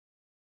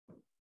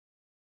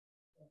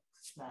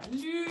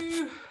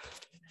Salut.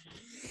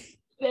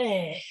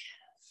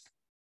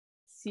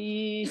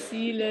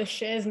 Si le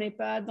chaise n'est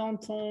pas dans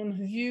ton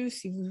vue,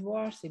 si vous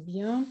voyez, c'est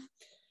bien.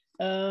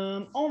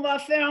 On va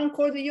faire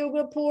encore du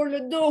yoga pour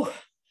le dos,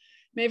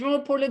 mais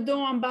vraiment pour le dos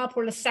en bas,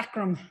 pour le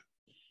sacrum.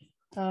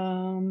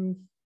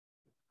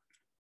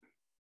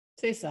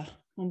 C'est ça.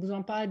 On n'a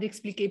besoin pas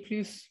d'expliquer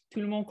plus. Tout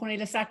le monde connaît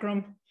le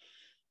sacrum.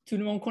 Tout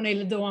le monde connaît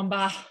le dos en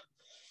bas.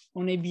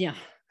 On est bien.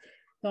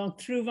 Donc,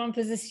 trouve une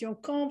position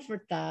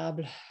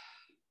confortable.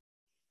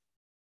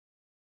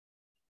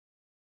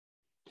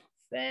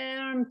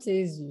 Ferme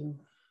tes yeux.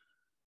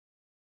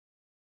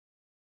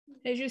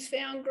 Et juste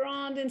fais une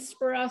grande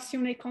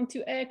inspiration. Et quand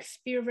tu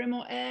expires,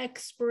 vraiment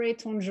expire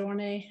ton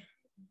journée.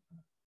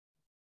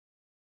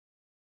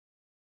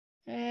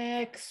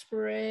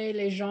 Expire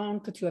les gens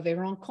que tu avais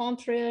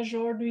rencontrés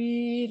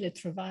aujourd'hui, le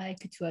travail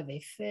que tu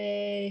avais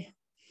fait.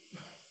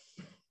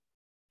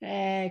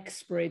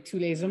 Expire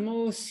toutes les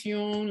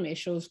émotions, les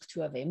choses que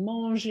tu avais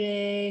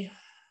mangées.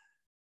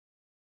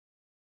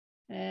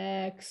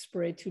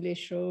 Expire toutes les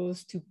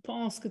choses que tu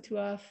penses que tu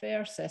as à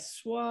faire ce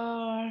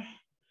soir.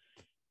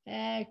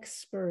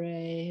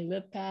 Expire le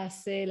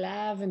passé,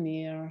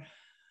 l'avenir.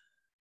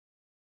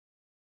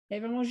 Et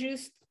vraiment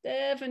juste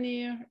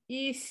devenir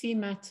ici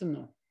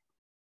maintenant.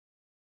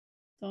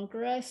 Donc,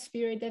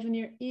 respire et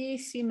devenir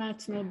ici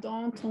maintenant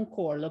dans ton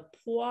corps, le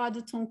poids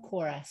de ton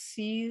corps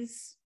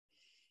assise.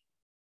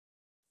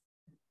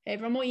 Et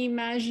vraiment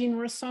imagine,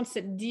 ressens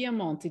cette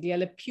diamante. Il y a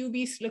le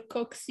pubis, le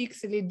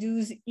coccyx et les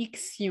 12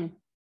 ischions.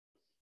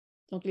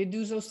 Donc, les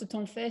 12 os de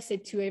ton fesse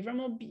et tu es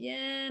vraiment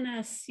bien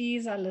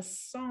assise à le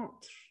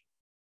centre.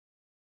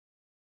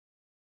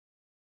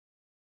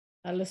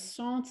 À le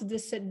centre de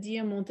cette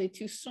diamante et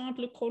tu sens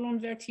le colonne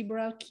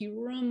vertébrale qui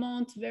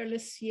remonte vers le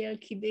ciel,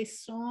 qui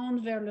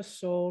descend vers le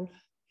sol.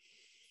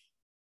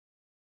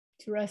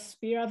 Tu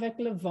respires avec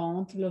le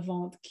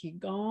ventre qui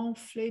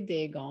gonfle et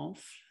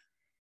dégonfle.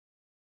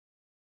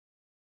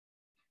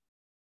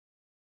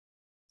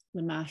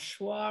 Le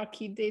mâchoire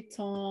qui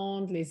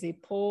détend, les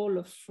épaules,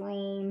 le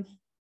front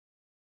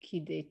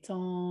qui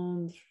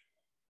détendent.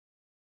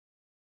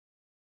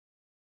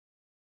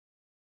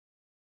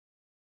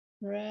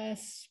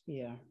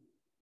 Respire.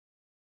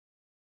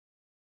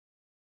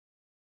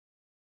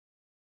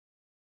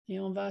 Et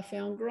on va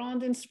faire une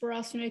grande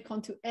inspiration et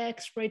quand tu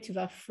expires, tu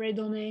vas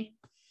fredonner.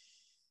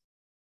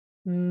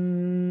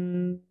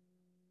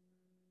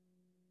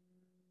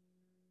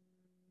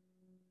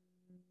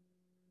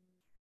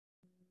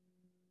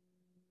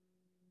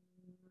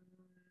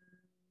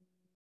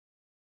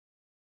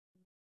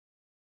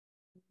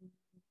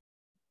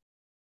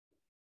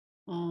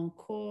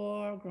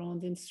 Encore,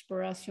 grande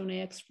inspiration et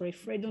expire.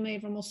 Fredonner,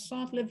 vraiment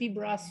sente la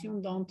vibration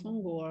dans ton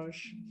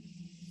gorge.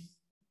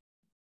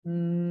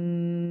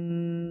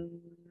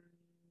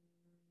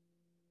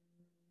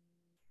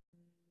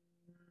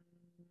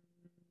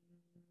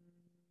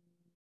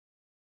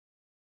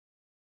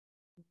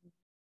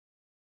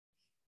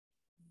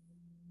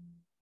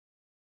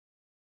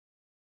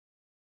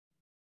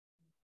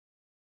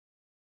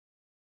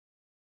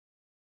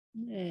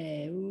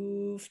 Et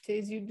ouvre tes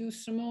yeux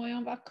doucement et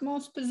on va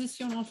commencer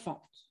position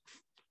enfant.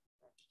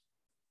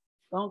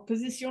 Donc,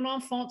 position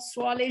enfant,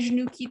 soit les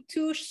genoux qui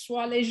touchent,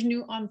 soit les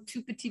genoux un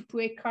tout petit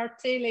peu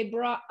écartés, les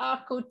bras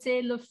à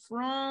côté, le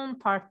front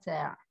par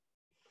terre.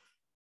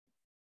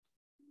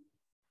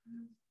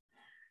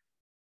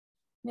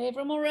 Mais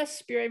vraiment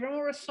respirer,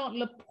 vraiment ressentir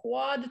le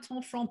poids de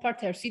ton front par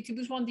terre. Si tu as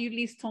besoin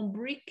d'utiliser ton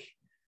brick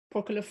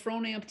pour que le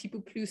front est un petit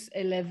peu plus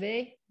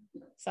élevé,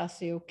 ça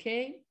c'est OK.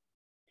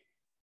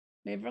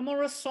 Mais vraiment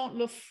ressentir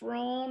le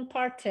front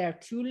par terre,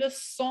 tout le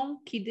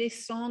sang qui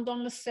descend dans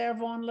le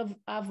cerveau en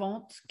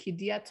avant, qui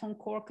dit à ton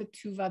corps que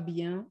tout va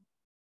bien,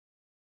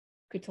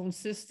 que ton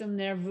système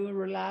nerveux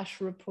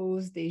relâche,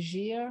 repose,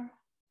 dégire.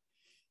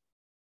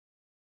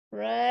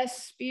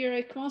 Respire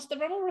et commence à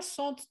vraiment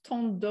ressentir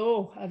ton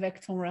dos avec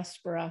ton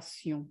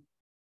respiration.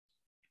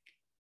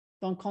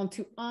 Donc, quand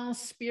tu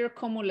inspires,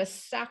 comment le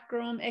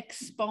sacrum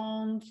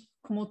expande,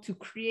 comment tu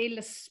crées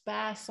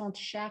l'espace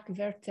entre chaque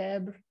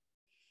vertèbre.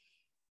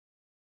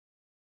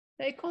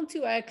 Et quand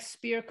tu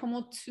expires,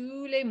 comment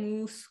tous les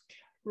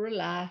muscles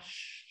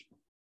relâchent.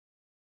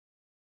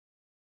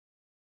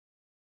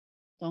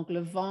 Donc, le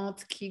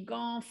ventre qui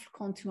gonfle,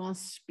 quand tu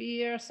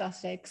inspires, ça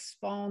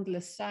s'expande le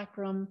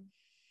sacrum.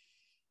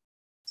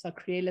 Ça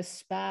crée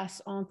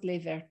l'espace entre les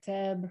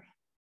vertèbres.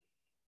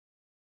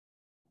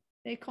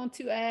 Et quand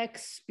tu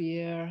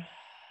expires,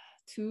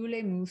 tous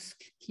les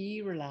muscles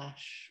qui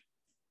relâchent.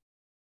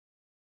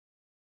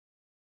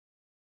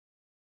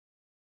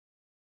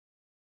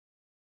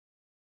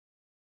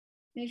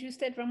 Et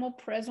juste être vraiment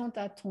présente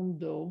à ton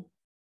dos,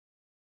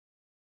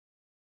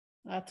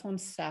 à ton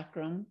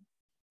sacrum.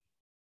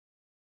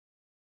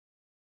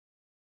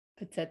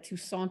 Peut-être tu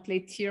sens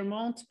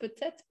l'étirement,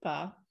 peut-être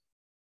pas.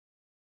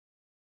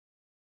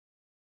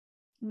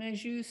 Mais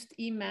juste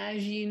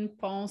imagine,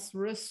 pense,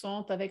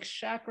 ressens avec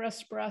chaque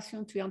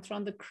respiration, tu es en train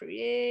de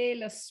créer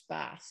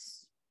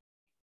l'espace.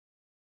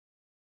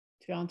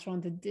 Tu es en train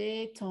de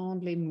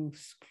détendre les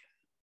muscles.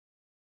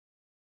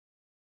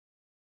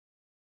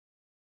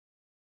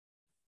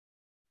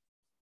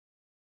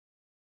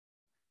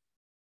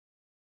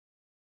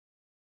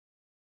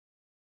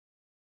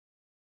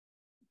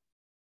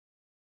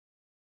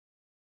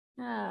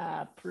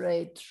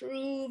 Après,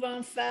 trouve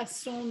une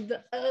façon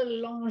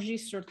d'allonger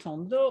sur ton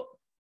dos.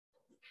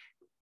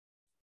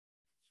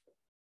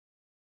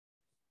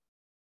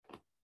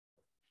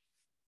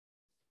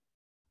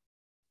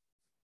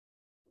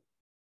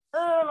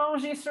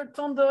 Allonger sur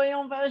ton dos et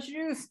on va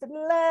juste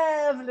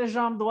lève les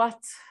jambes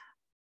droites.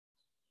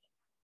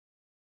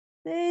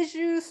 Et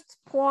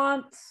juste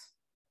pointe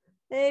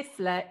et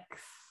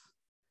flex.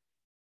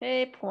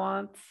 Et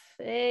pointe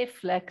et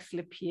flex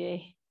le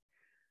pied.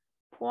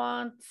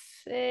 Pointe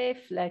et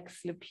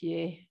flex le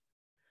pied.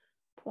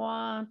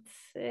 Pointe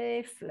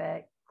et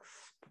flex.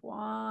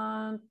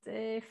 Pointe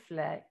et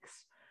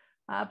flex.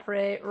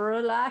 Après,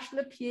 relâche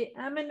le pied.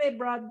 Amène les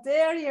bras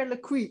derrière le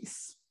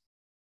cuisse.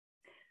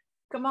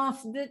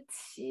 Commence de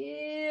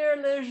tirer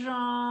les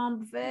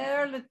jambes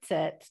vers la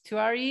tête. Tu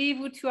arrives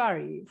où tu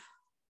arrives.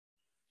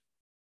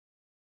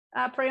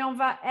 Après, on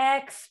va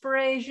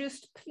expirer,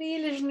 juste plier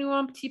les genoux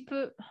un petit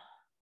peu.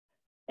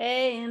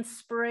 Et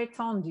inspirer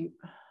tendu.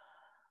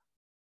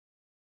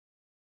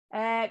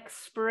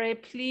 Expirez,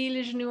 plie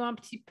les genoux un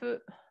petit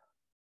peu.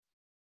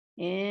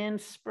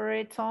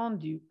 Inspirez,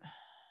 tendu.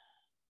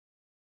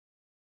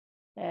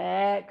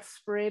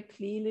 Expirez,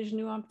 plie les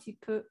genoux un petit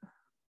peu.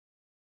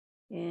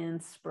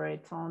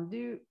 Inspirez,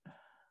 tendu.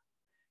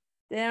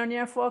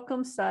 Dernière fois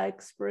comme ça,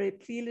 expirez,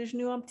 plie les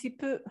genoux un petit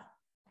peu.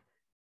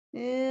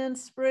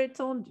 Inspirez,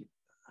 tendu.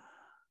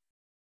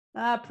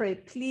 Après,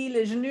 plie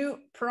les genoux,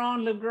 prends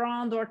le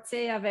grand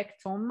orteil avec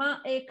ton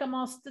main et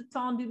commence de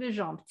tendre les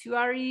jambes. Tu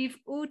arrives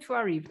où tu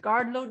arrives.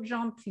 Garde l'autre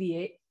jambe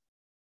pliée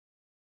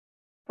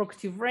pour que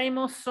tu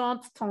vraiment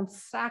sentes ton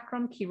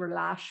sacrum qui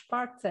relâche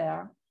par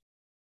terre.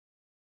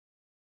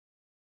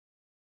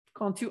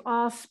 Quand tu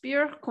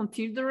inspires,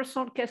 continue de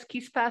ressentir qu'est-ce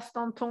qui se passe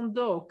dans ton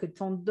dos, que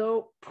ton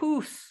dos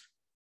pousse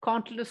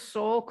contre le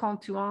sol quand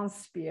tu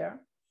inspires.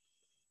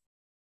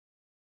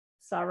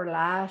 Ça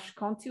relâche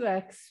quand tu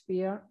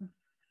expires.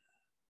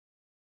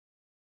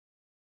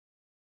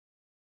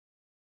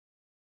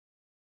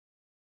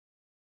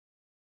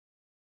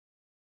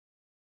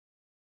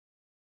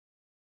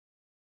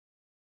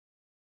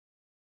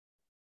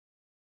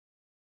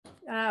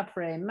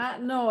 Après,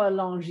 maintenant,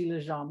 allongez la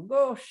jambe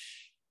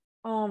gauche.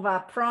 On va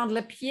prendre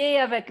le pied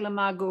avec la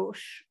main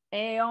gauche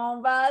et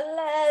on va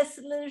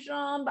laisser les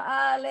jambes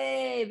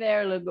aller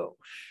vers la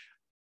gauche.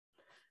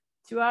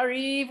 Tu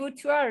arrives où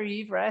tu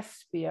arrives,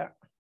 respire.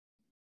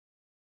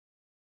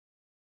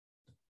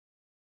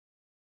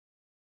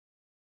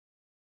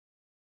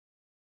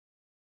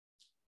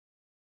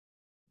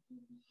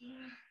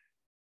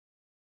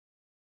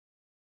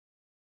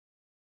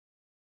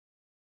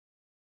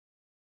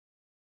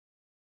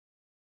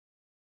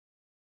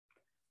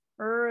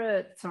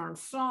 Retourne,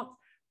 centre.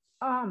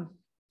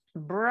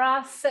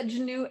 Bras, 7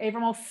 genoux et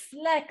vraiment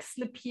flex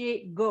le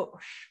pied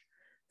gauche.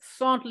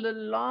 Sente la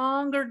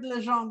longueur de la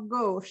jambe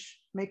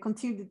gauche, mais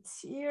continue de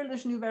tirer le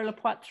genou vers la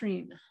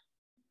poitrine.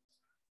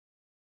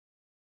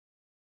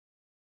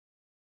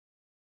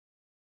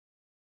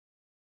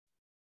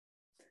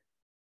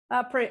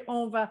 Après,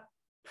 on va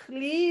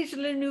plier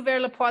le genou vers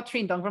la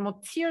poitrine. Donc, vraiment,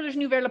 tire le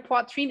genou vers la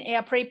poitrine et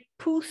après,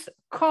 pousse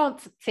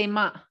contre tes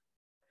mains.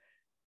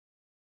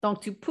 Donc,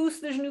 tu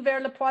pousses le genou vers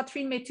la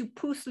poitrine, mais tu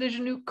pousses le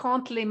genou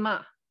contre les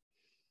mains.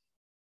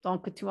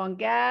 Donc, tu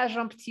engages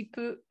un petit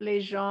peu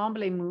les jambes,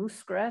 les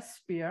muscles,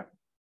 respire.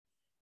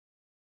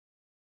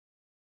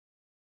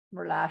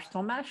 Relâche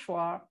ton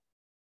mâchoire.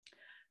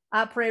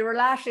 Après,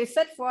 relâche et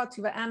cette fois, tu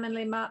vas amener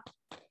les mains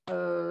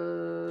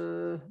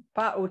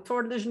pas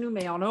autour du genou,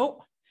 mais en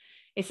haut.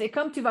 Et c'est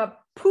comme tu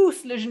vas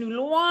pousser le genou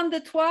loin de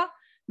toi,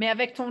 mais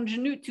avec ton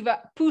genou, tu vas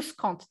pousser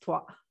contre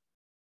toi.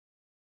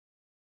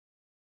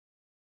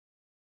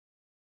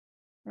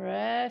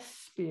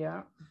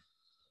 Respire.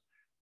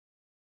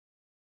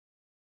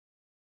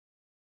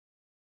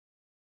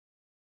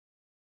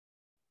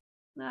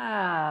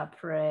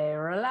 Après,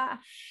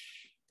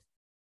 relâche.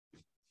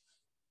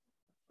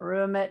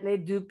 Remettre les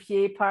deux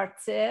pieds par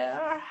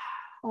terre.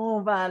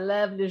 On va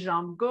lever les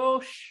jambes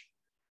gauche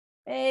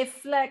et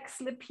flex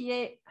le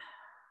pied.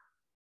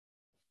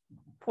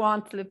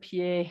 Pointe le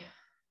pied.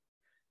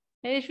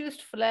 Et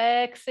juste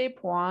flex et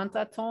pointe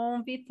à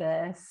ton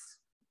vitesse.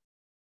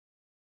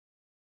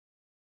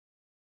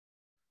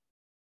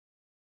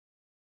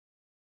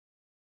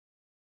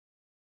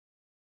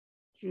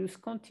 Juste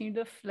continue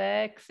de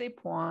flex et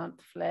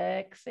pointe,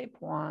 flex et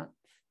pointe.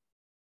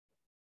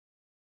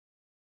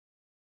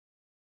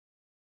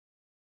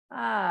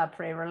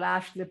 Après,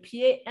 relâche le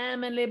pied,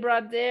 amène les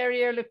bras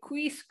derrière le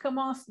cuisse,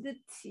 commence de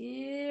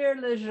tirer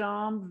les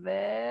jambes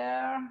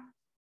vers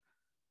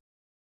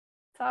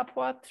ta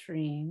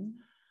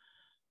poitrine.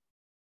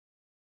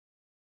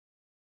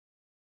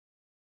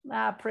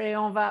 Après,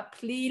 on va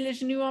plier les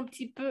genoux un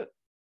petit peu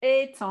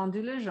et tendre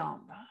les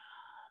jambes.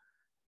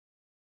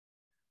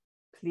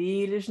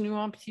 Plie les genoux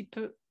un petit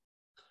peu,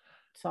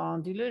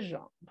 tendu les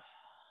jambes.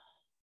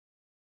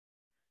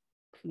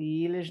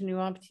 Plie les genoux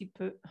un petit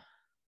peu,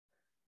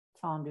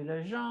 tendu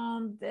les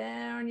jambes.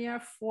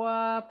 Dernière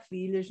fois,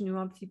 plie les genoux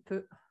un petit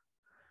peu,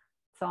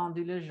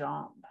 tendu les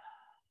jambes.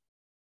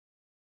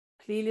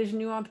 Plie les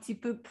genoux un petit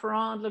peu,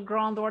 prendre le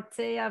grand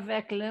orteil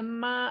avec les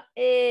mains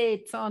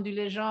et tendu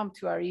les jambes.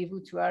 Tu arrives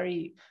où tu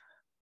arrives.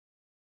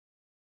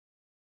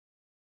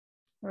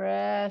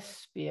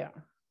 Respire.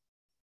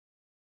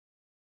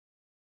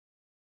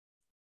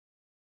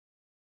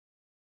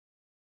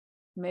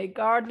 Mais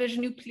garde les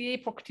genoux pliés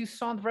pour que tu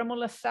sentes vraiment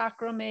le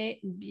sacrum est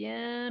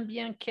bien,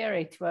 bien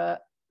carré. Tu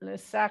as le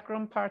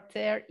sacrum par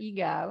terre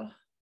égal.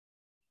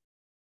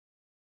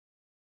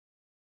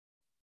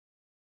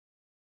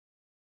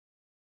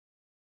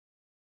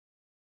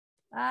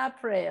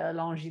 Après,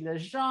 allonge les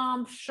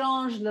jambes,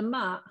 change le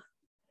main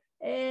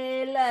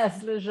et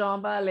laisse les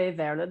jambes aller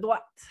vers la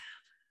droite.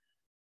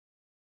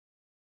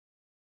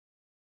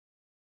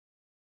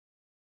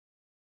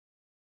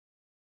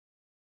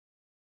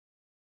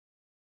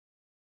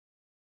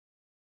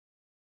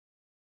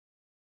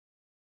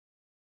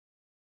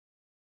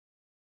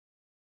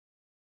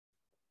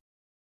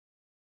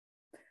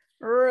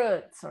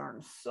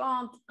 Retourne,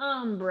 sente,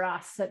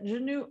 embrasse le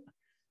genou,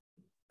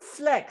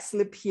 flex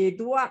le pied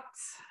droit.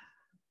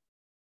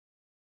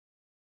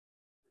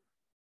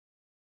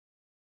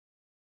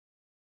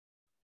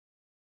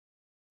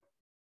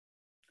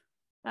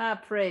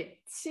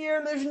 Après,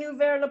 tire le genou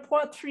vers la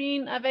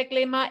poitrine avec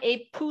les mains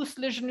et pousse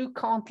le genou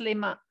contre les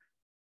mains.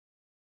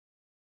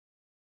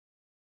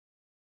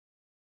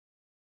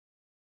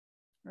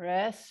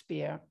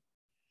 Respire.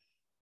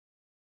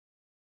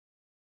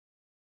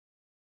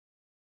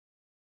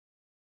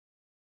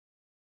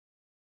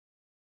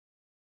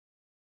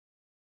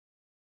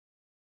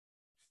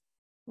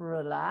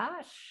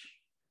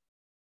 Relâche.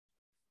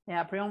 Et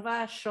après, on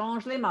va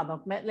changer les mains.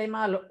 Donc, mettre les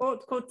mains à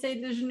l'autre côté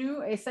du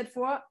genou. Et cette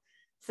fois,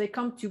 c'est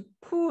comme tu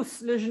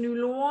pousses le genou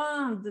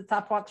loin de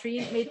ta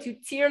poitrine, mais tu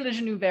tires le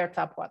genou vers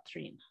ta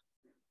poitrine.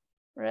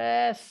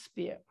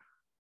 Respire.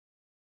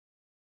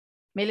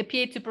 Mais le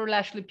pied, tu peux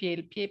relâcher le pied.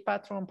 Le pied n'est pas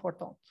trop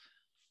important.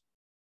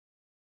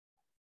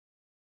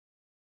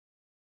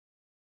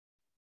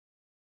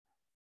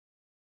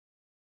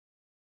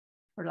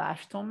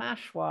 Relâche ton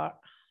mâchoire.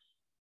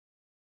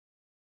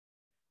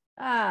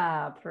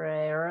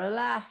 Après,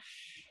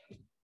 relâche.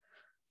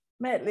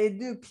 Mets les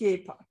deux pieds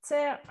par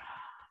terre.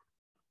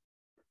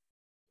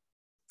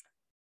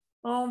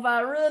 On va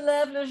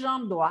relever la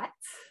jambe droite.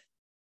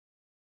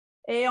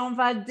 Et on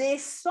va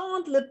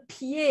descendre le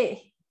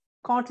pied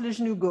contre le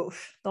genou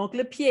gauche. Donc,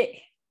 le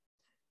pied.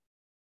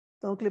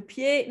 Donc, le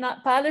pied, non,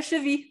 pas le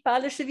cheville,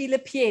 le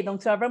pied.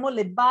 Donc, tu as vraiment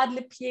les bas de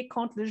le pied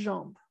contre les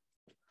jambes.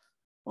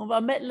 On va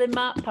mettre les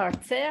mains par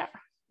terre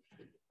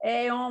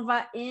et on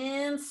va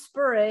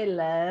inspirer,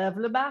 lève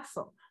le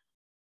bassin.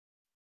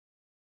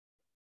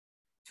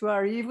 Tu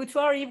arrives où tu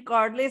arrives,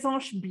 garde les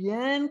hanches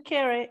bien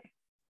carrées.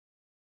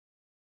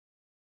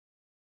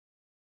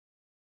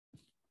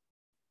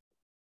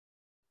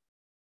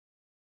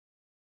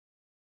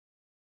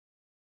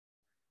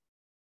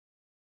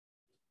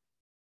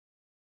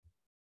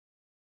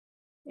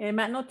 Et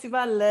maintenant, tu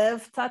vas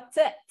lever ta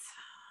tête.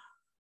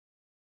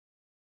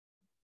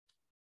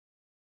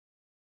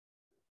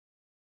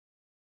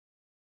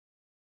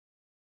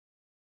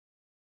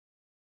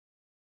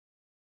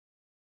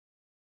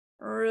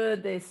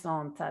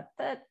 Redescends ta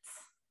tête.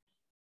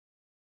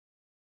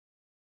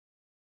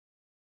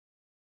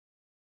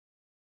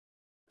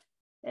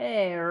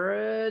 Et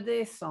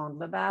redescends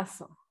le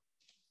bassin.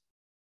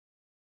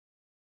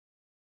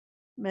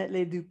 Mets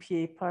les deux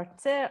pieds par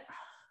terre.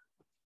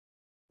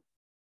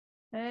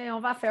 Et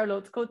on va faire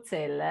l'autre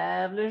côté.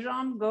 Lève le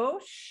jambe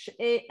gauche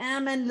et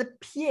amène le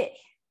pied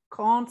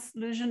contre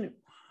le genou.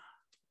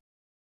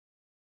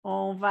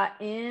 On va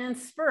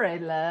inspirer,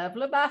 lève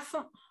le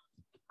bassin.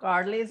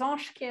 Garde les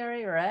hanches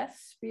carrées,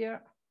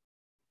 respire.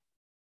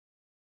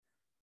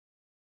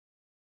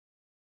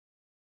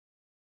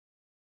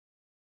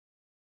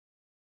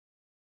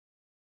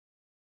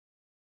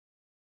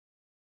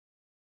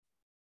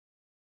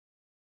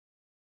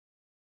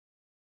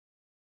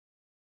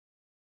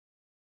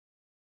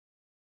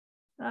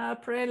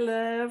 Après,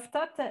 lève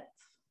ta tête.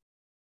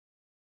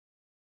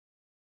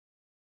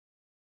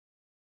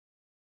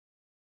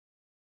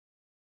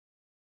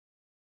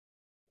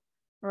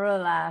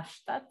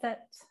 Relâche ta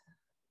tête.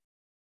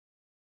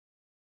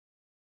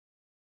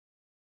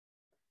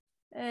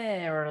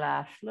 Et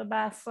relâche le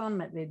bassin,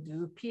 mets les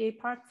deux pieds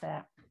par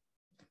terre.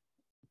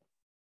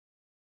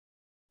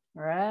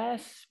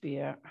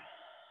 Respire.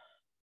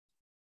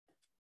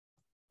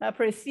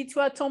 Après, si tu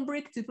as ton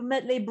brick, tu peux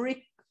mettre les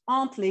briques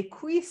entre les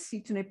cuisses.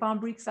 Si tu n'es pas en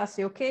brick, ça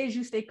c'est OK.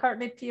 Juste écarte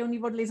les pieds au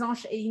niveau des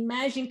hanches et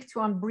imagine que tu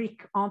as un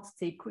brick entre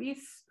tes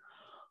cuisses.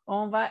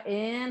 On va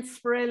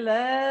inspirer,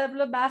 lève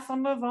le bassin,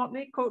 le ventre,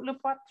 les côtes, la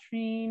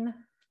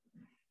poitrine.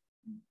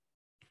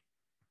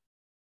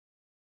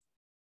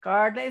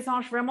 Garde les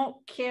hanches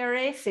vraiment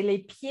carrées. C'est les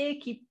pieds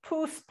qui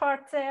poussent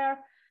par terre.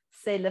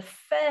 C'est les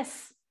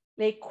fesses,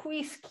 les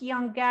cuisses qui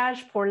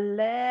engagent pour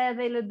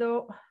lever le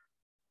dos.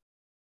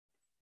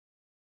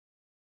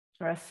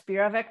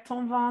 Respire avec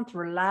ton ventre.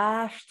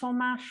 Relâche ton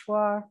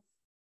mâchoire.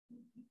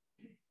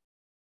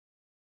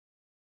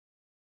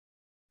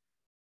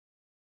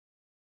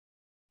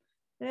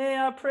 Et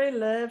après,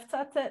 lève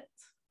ta tête.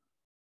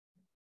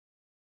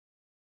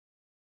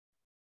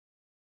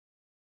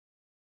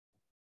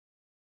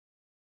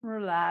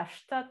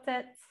 Relâche ta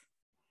tête.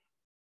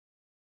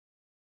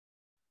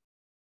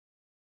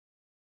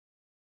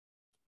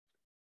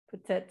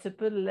 Peut-être tu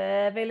peux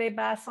lever les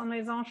bassins,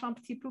 les hanches un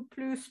petit peu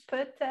plus,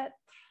 peut-être.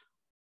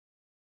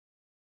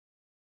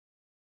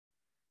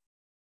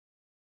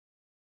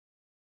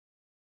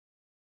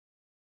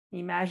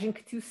 Imagine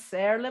que tu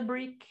serres le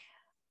brick.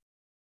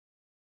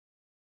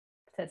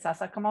 Peut-être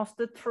ça commence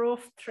de trop,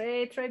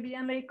 très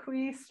bien les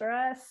cuisses.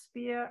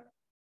 Respire.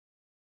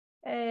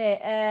 Et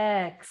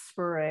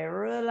expire.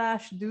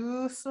 Relâche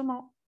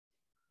doucement.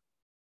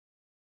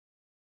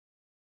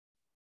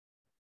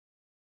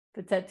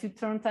 Peut-être tu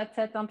tournes ta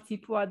tête un petit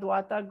peu à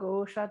droite, à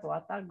gauche, à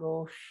droite, à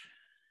gauche.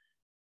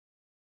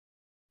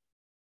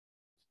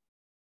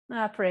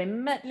 Après,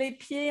 mettre les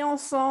pieds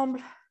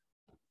ensemble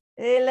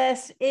et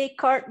laisse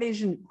écarte les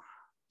genoux.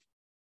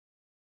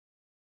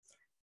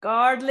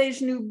 Garde les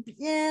genoux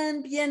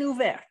bien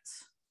ouverts.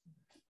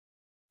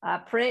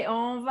 Après,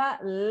 on va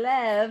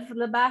lever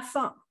le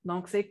bassin.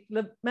 Donc, c'est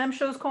la même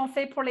chose qu'on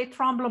fait pour les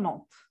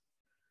tremblements.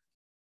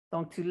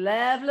 Donc, tu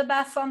lèves le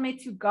bassin, mais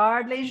tu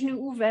gardes les genoux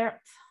ouverts.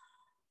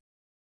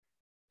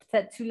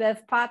 Peut-être tu ne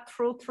lèves pas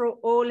trop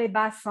haut les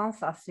bassins.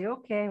 Ça, c'est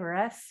OK.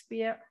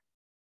 Respire.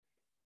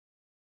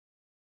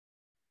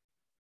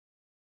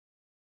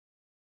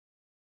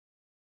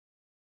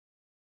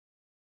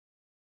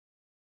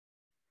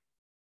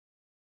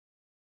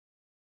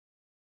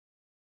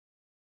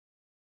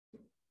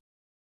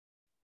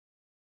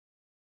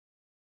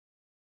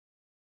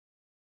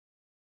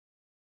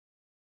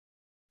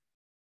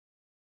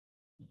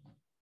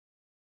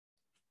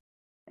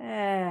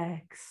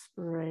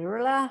 Expire,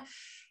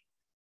 relâche.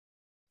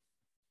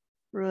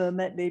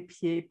 Remettre les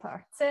pieds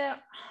par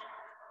terre.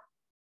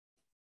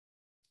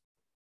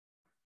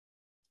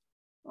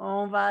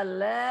 On va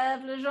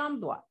lever les jambes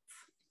droites.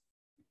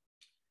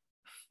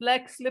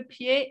 Flex le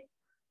pied.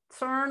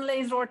 Tourne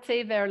les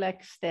orteils vers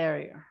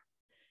l'extérieur.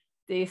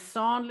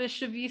 Descendre le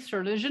cheville sur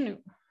le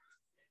genou.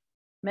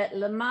 Mettre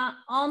la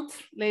main entre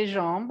les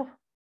jambes.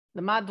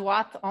 La main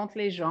droite entre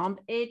les jambes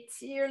et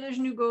tire le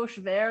genou gauche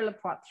vers la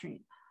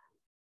poitrine.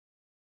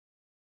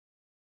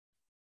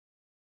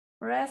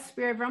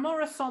 Respire, vraiment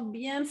ressens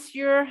bien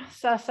sûr,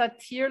 ça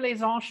tire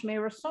les hanches, mais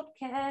ressens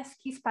qu'est-ce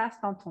qui se passe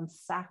dans ton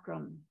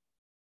sacrum.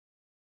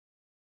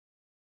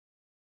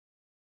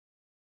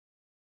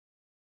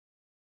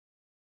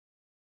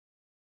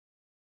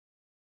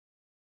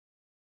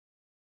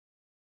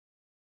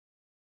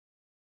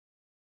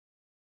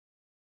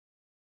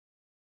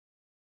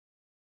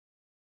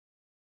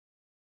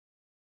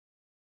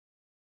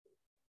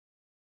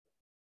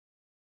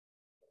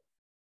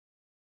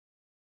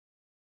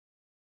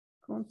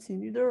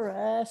 Continue de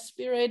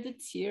respirer, de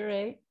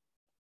tirer.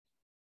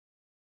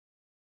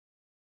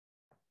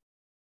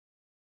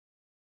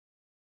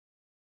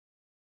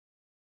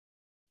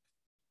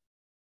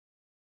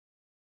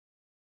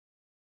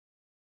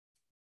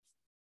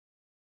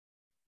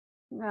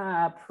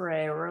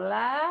 Après,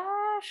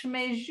 relâche,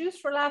 mais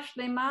juste relâche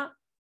les mains.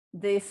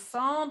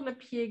 Descendre le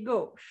pied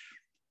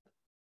gauche.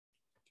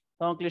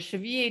 Donc, le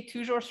cheville est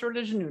toujours sur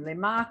le genou. Les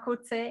mains à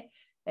côté.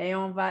 Et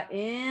on va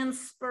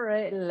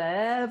inspirer,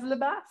 lève le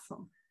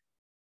bassin.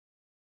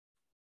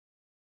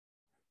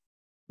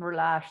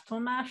 Relâche ton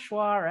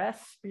mâchoire,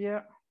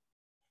 respire.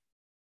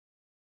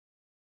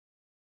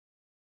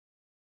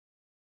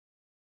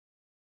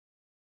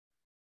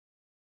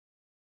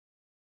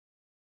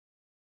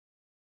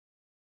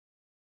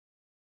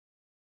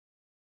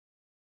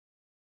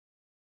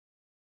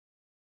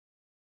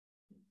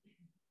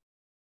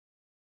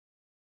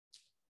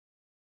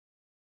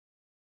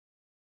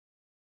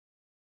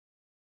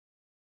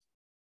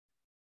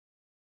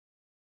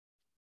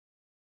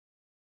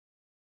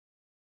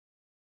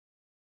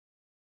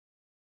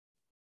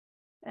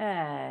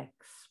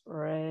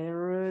 Expire,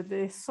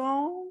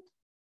 redescend.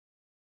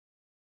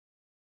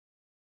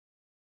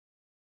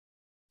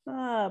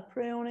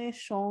 Après, on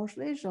échange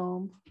les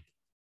jambes.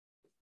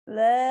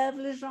 Lève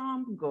les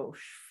jambes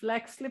gauche.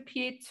 Flex le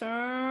pied,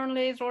 tourne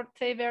les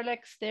orteils vers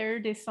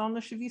l'extérieur, descend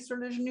le cheville sur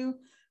le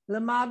genou. La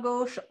main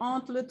gauche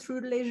entre le trou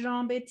des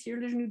jambes et tire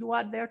le genou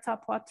droit vers ta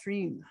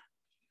poitrine.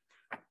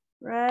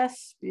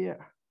 Respire.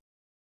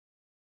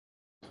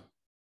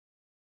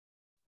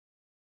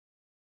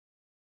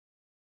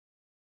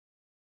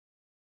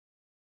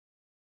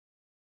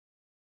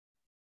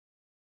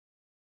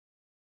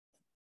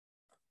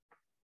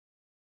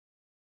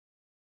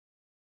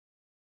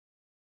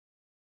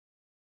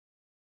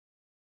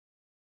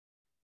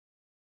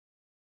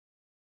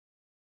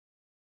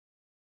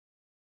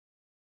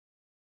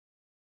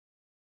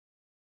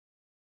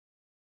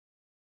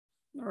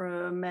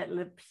 Remettre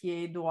le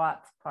pied droit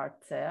par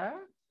terre.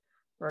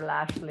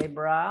 Relâche les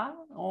bras.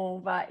 On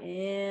va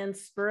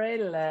inspirer,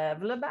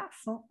 lève le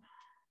bassin.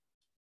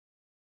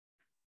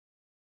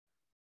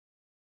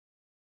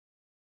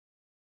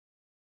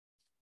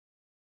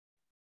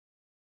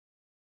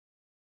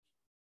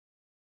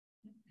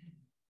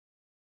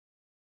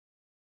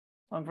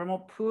 Donc, vraiment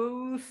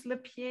pousse le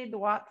pied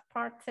droit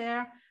par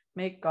terre,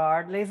 mais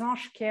garde les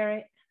hanches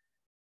carrées.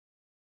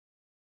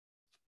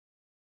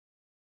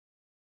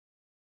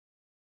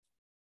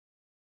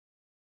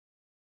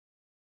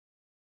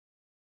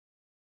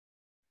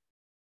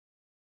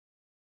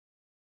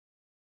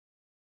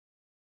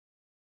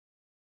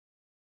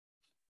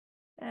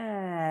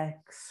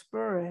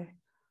 Expirez.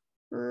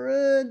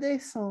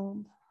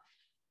 Redescendre.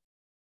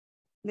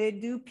 Les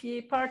deux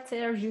pieds par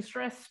terre, juste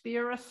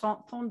respire,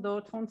 ressens ton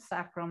dos, ton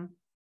sacrum.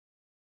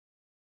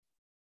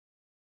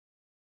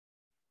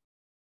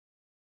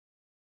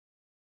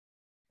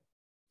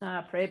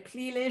 Après,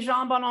 plie les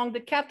jambes en angle de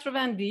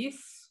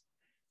 90.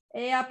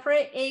 Et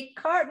après,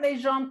 écarte les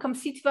jambes comme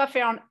si tu vas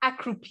faire un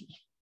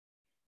accroupi.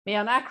 Mais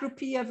un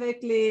accroupi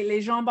avec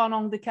les jambes en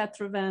angle de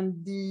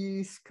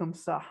 90, comme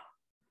ça.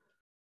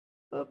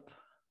 Hop.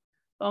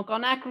 Donc,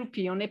 on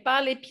accroupi. On n'est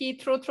pas les pieds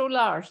trop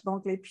larges.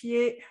 Donc, les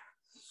pieds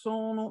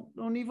sont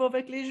au niveau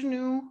avec les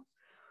genoux.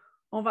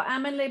 On va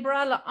amener les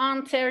bras à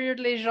l'intérieur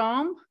des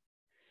jambes.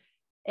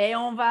 Et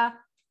on va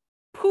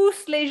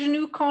pousser les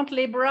genoux contre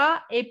les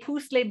bras et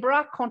pousse les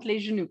bras contre les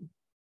genoux.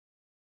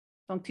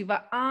 Donc, tu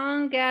vas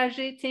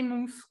engager tes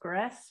muscles.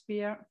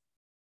 Respire.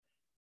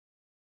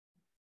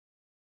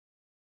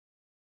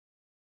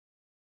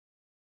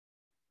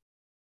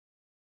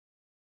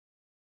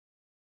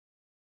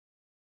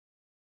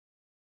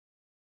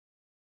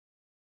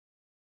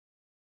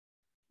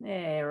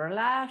 Et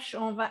relâche.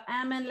 On va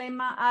amener les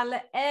mains à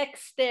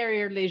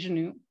l'extérieur des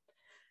genoux.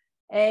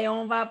 Et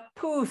on va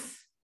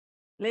pousser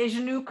les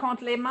genoux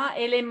contre les mains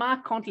et les mains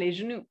contre les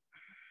genoux.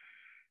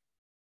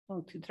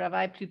 Donc, tu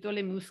travailles plutôt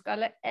les muscles à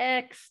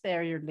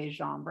l'extérieur des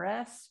jambes.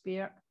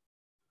 Respire.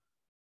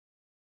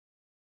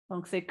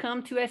 Donc, c'est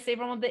comme tu essaies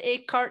vraiment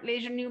d'écarter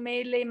les genoux,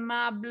 mais les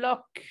mains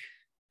bloquent.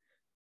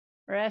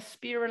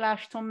 Respire,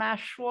 relâche ton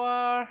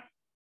mâchoire.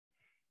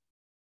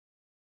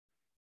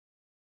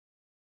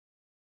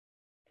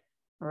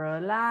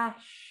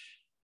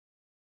 Relâche.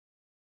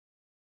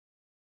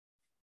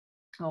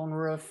 On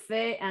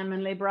refait,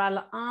 amène les bras à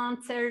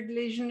l'intérieur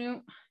des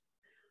genoux.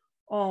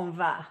 On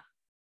va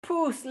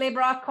pousser les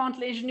bras contre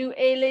les genoux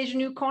et les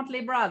genoux contre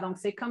les bras. Donc,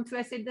 c'est comme tu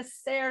essaies de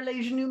serrer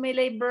les genoux, mais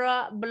les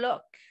bras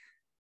bloquent.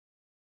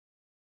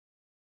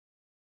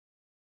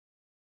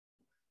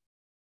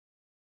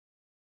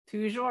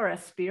 Toujours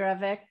respire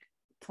avec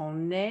ton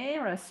nez,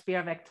 respire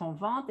avec ton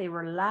ventre et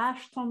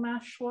relâche ton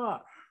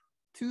mâchoire.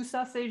 Tout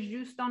ça, c'est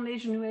juste dans les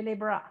genoux et les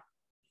bras.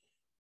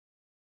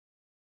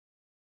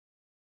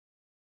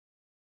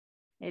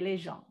 Et les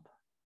jambes.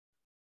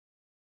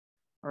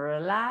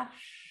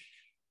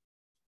 Relâche.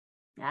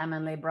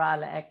 Amène les bras à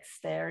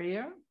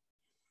l'extérieur.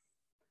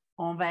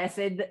 On va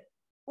essayer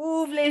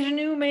d'ouvrir les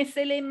genoux, mais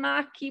c'est les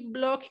mains qui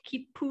bloquent,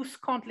 qui te poussent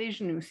contre les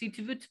genoux. Si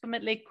tu veux, tu peux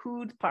mettre les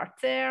coudes par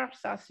terre.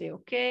 Ça, c'est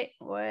OK.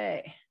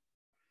 Ouais.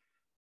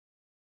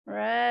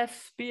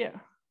 Respire.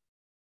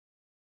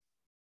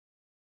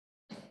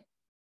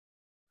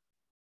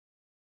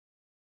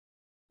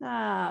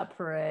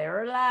 Après,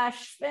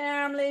 relâche,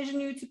 ferme les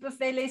genoux. Tu peux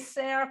faire les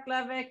cercles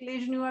avec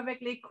les genoux,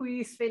 avec les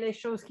cuisses. Fais les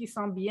choses qui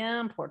sont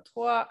bien pour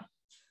toi.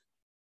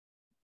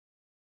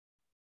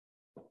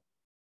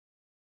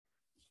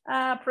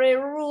 Après,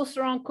 roule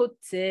sur un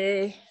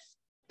côté.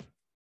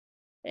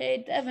 Et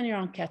devenir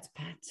en quatre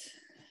pattes.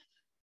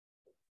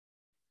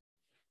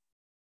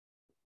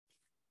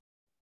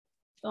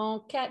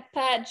 Donc, quatre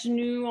pattes,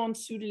 genoux en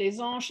dessous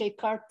des hanches,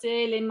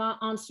 écartés, les mains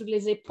en dessous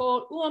des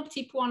épaules ou un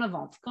petit peu en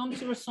avant, comme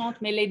tu ressens,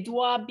 mais les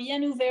doigts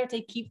bien ouverts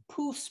et qui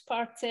poussent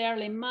par terre,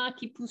 les mains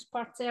qui poussent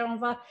par terre. On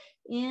va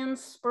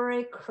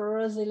inspirer,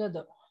 creuser le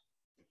dos.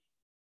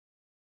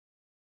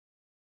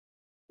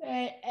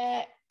 Et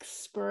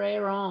expirer,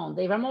 ronde.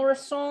 Et vraiment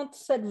ressentir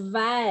cette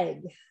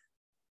vague.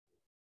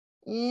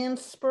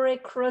 Inspirez,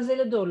 creusez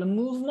le dos. Le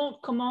mouvement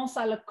commence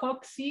à la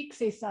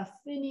coccyx et ça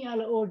finit à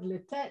la haut de la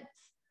tête.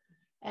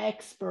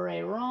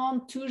 Expirez,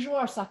 ronde.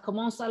 Toujours, ça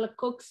commence à la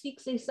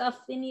coccyx et ça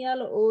finit à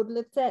la haut de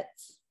la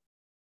tête.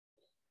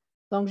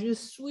 Donc, je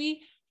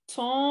suis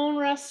ton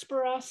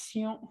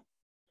respiration.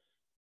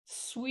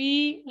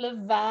 Suis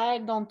le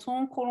vague dans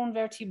ton colonne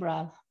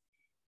vertébrale.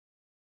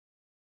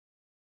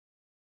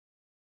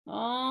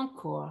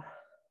 Encore.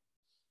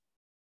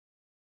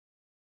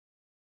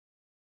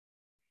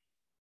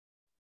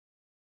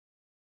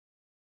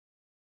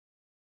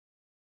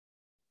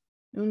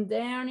 Une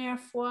dernière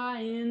fois,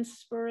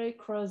 inspirez,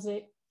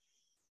 creusez.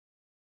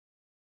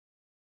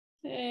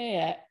 Et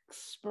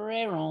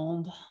expirez,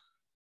 ronde.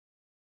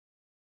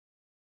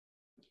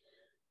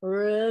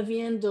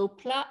 Reviens dos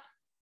plat.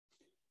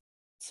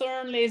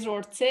 Tourne les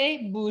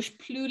orteils, bouge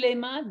plus les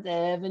mains,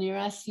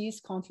 devenir assise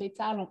contre les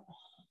talons.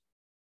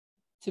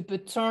 Tu peux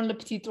tourner le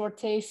petit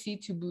orteil si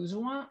tu as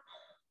besoin.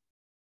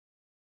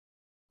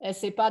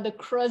 Essaie pas de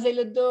creuser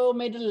le dos,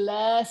 mais de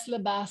laisser le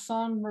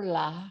bassin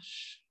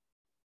relâche.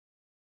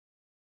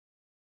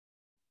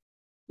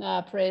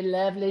 Après,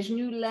 lève les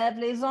genoux, lève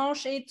les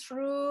hanches et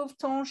trouve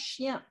ton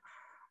chien.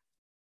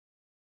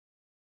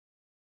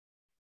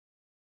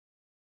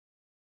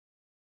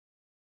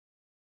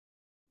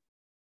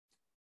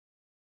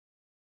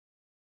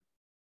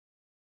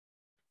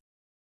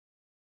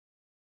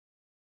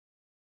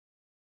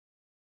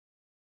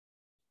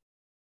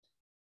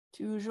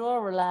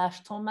 Toujours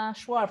relâche ton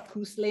mâchoire,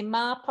 pousse les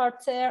mains par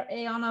terre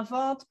et en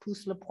avant,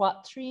 pousse le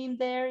poitrine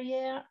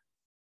derrière,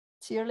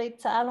 tire les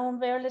talons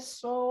vers le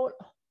sol.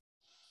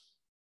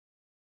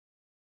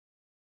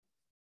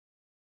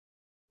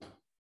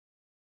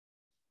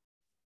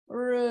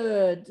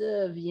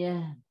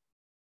 redeviennent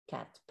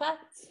quatre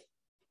pattes.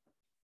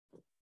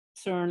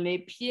 Tourne les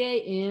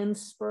pieds,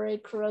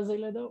 inspirez, creusez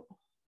le dos.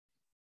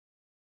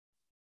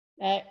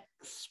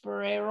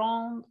 Expirez,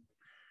 ronde.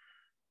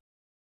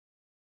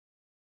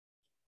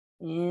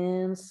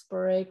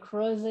 Inspirez,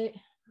 creusez.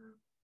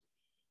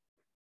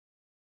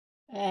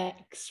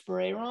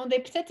 Expirez, ronde.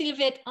 Et peut-être il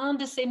va être un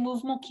de ces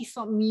mouvements qui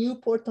sont mieux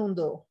pour ton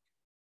dos.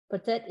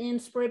 Peut-être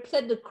inspirez,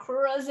 peut-être de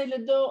creuser le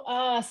dos.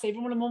 Ah, c'est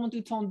vraiment le moment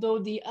où ton dos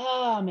dit «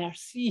 Ah,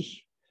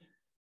 merci ».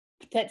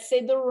 Peut-être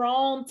c'est de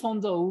rendre ton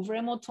dos, ou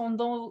vraiment ton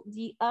dos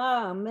dit «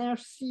 Ah,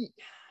 merci ».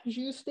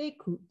 Juste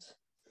écoute.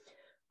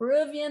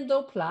 Reviens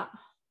dos plat.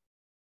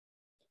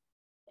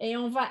 Et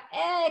on va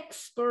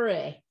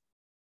expirer.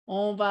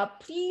 On va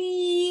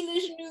plier le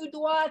genou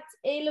droit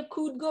et le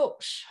coude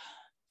gauche.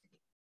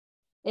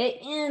 Et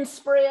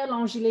inspirez,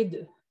 allongez les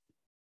deux.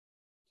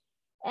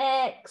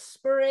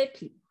 Expirez,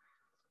 plie.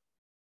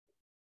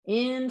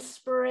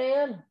 Inspirez,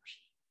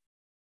 allongez.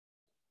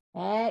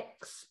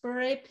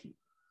 Expirez, plie.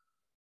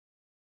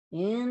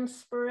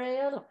 Inspirez,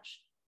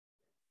 allongez.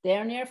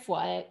 Dernière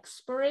fois,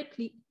 expirez,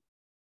 plie.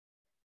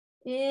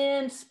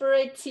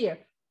 Inspirez, tire.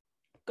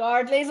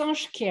 Garde les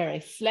hanches carrées,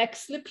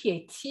 flexe le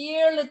pied,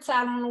 tire le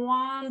talon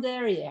loin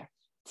derrière,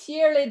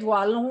 tire les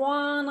doigts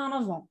loin en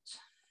avant.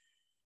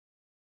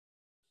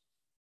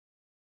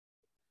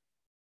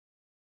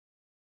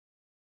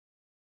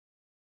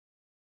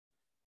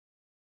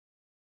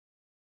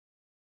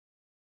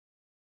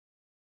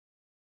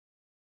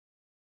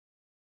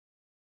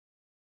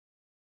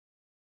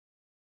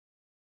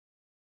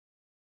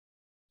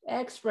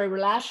 Expire,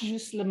 relâche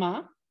juste la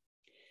main.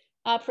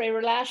 Après,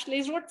 relâche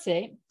les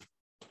orteils.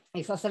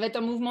 Et ça va être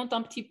un mouvement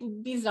un petit peu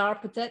bizarre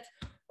peut-être.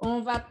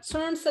 On va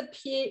tourner ce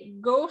pied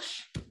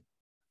gauche.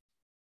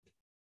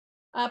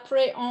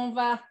 Après, on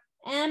va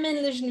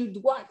amener le genou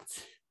droit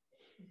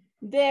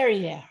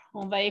derrière.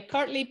 On va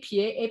écarter les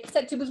pieds. Et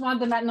peut-être tu as besoin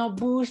de maintenant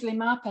bouger les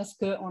mains parce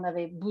qu'on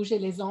avait bougé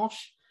les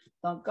hanches.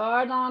 Donc,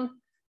 garde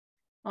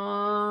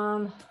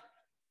en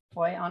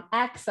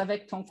axe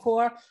avec ton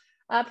corps.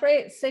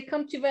 Après, c'est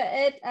comme tu vas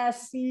être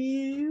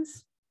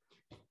assise.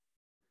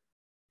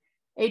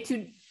 Et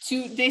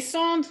tu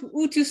descends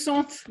ou tu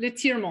sens le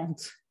tirement.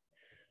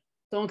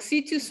 Donc,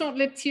 si tu sens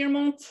le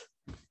tirement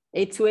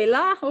et tu es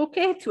là, OK,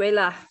 tu es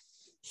là.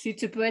 Si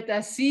tu peux être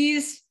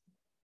assise,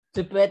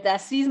 tu peux être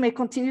assise, mais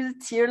continue de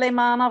tirer les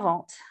mains en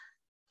avant.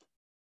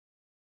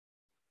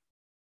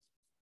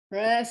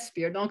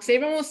 Respire. Donc, c'est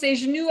vraiment ces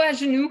genoux à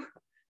genoux,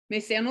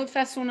 mais c'est une autre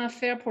façon de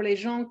faire pour les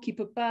gens qui ne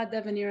peuvent pas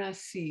devenir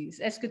assises.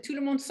 Est-ce que tout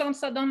le monde sent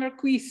ça dans leurs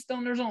cuisses,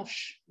 dans leurs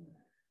hanches?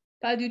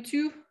 Pas du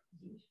tout?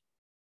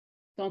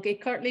 Donc,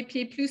 écarte les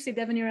pieds plus et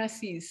devenir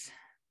assise.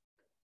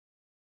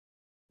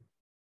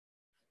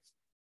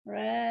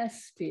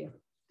 Respire.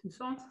 Tu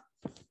sens?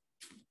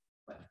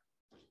 Ouais.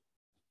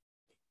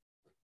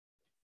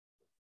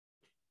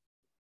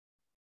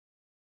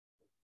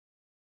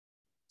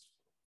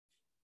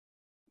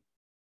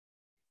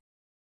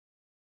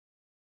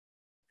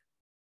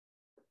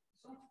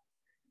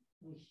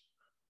 Oui.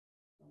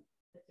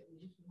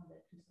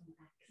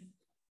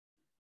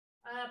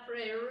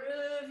 Après,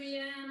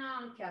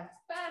 reviens en quatre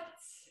pattes.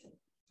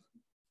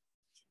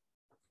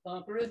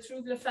 Donc,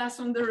 retrouve la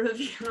façon de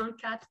revenir en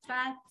quatre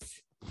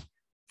pattes.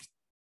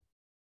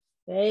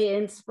 Et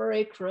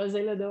inspirez,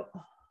 creusez le dos.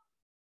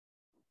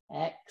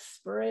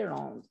 Expirez,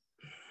 ronde.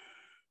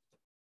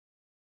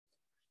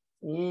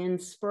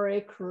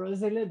 Inspirez,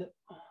 creusez le dos.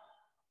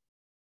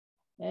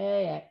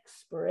 Et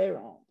expirez,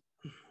 ronde.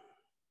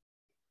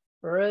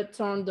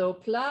 Retourne dos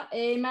plat.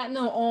 Et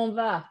maintenant, on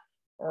va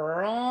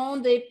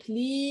ronde et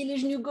plie le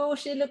genou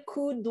gauche et le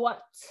coude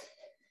droit.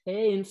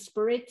 Et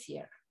inspirez,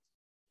 tire.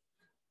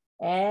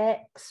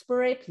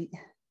 Expirez, plie.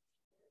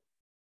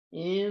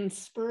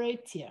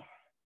 Inspirez, tire.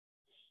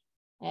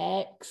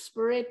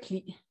 Expirez,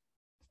 plie.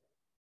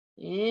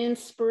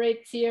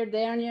 Inspirez, tire.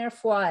 Dernière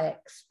fois.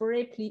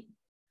 Expirez, plie.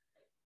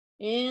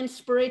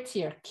 Inspirez,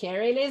 tire.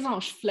 Carrez les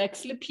hanches.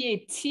 Flexe le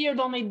pied. Tire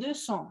dans les deux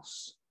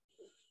sens.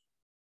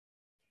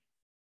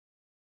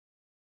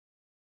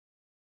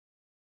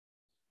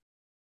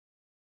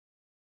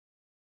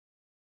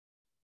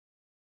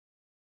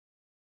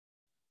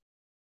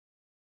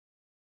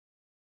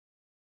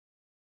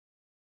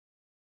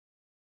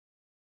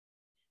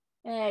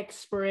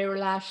 Expirez,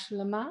 relâche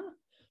la main.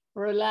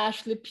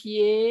 Relâche le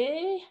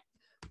pied.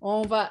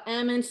 On va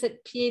amener ce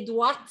pied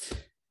droit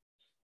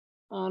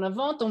en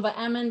avant. On va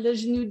amener le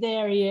genou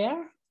derrière.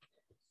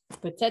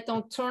 Peut-être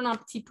on tourne un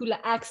petit peu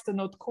l'axe de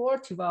notre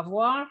corps, tu vas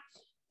voir.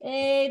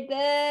 Et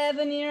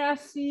devenir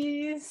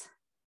assise.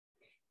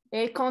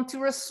 Et quand tu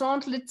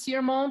ressens le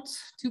tirement,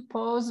 tu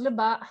poses le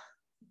bas.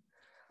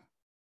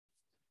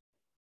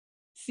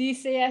 Si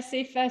c'est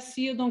assez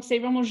facile, donc c'est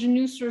vraiment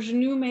genou sur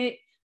genou, mais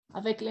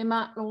avec les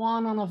mains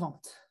loin en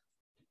avant.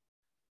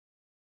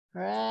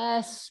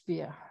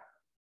 Respire.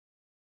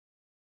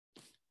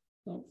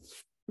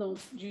 Donc,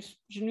 juste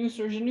genou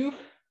sur genou.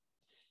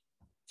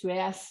 Tu es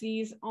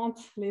assise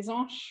entre les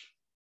hanches.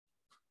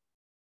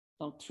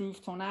 Donc,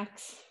 trouve ton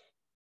axe.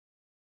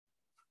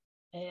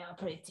 Et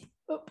après,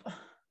 hop.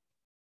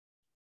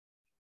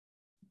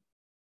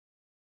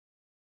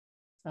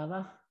 Ça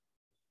va?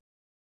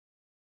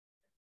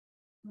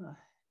 Ouais.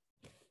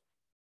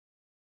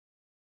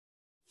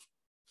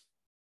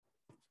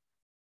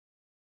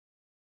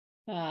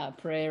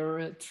 Après,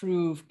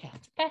 retrouve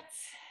 4 pattes.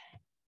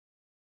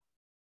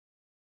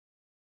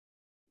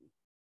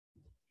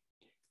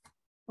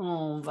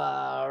 On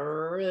va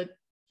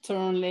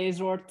retourner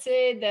les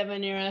orteils,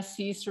 devenir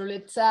assis sur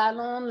le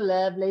talon,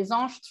 lève les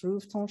hanches,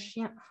 trouve ton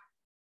chien.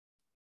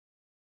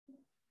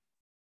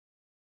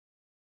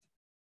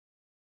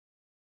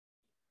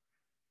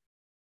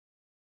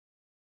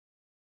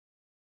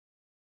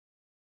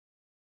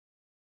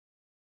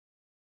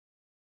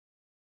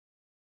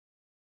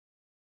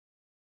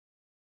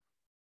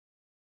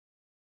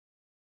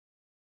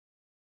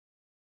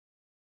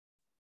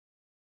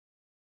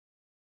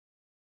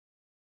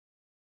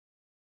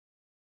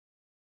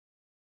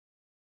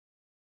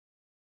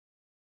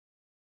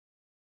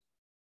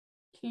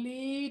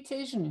 Plie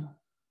tes genoux.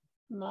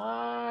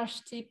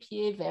 Marche tes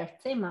pieds vers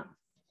tes mains.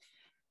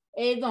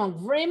 Et donc,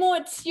 vraiment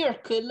être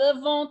sûr que le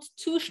ventre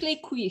touche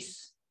les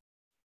cuisses,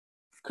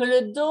 que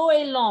le dos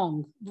est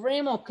long,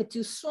 vraiment que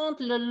tu sentes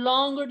la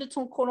longueur de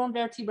ton colonne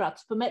vertébrale.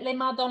 Tu peux mettre les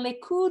mains dans les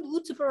coudes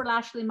ou tu peux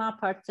relâcher les mains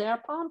par terre,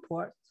 peu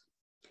importe.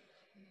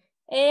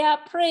 Et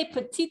après,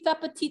 petit à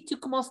petit, tu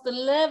commences à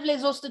lever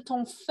les os de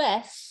ton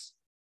fesse,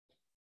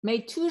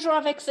 mais toujours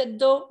avec ce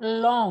dos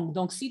long.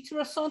 Donc, si tu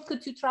ressens que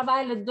tu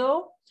travailles le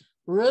dos,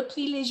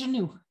 replie les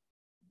genoux.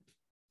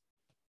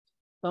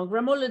 Donc,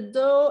 vraiment, le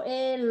dos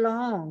est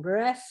long.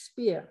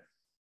 Respire.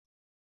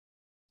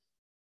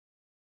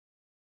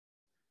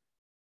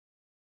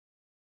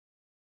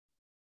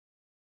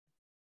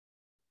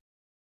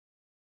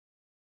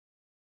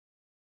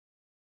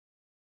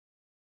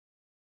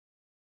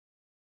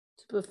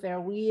 Tu peux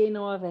faire oui et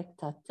non avec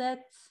ta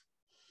tête.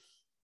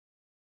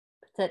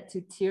 Peut-être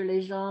tu tires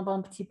les jambes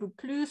un petit peu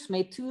plus,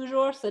 mais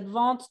toujours, cette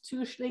ventre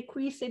touche les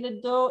cuisses et le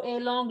dos est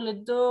long. Le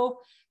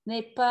dos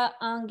n'est pas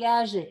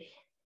engagé.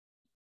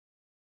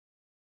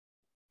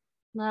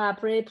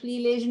 Après,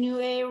 plie les genoux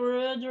et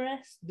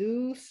redresse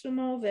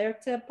doucement,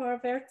 vertèbre par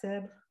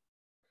vertèbre.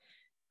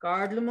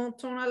 Garde le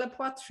menton à la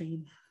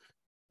poitrine.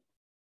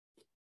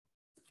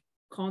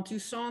 Quand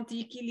tu sens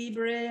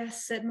équilibré, à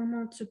ce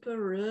moment, tu peux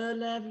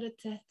relever la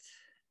tête.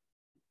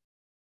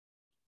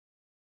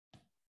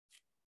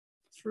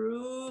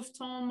 Trouve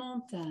ton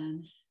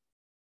montagne.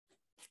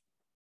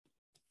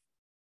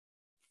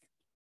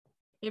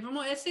 Et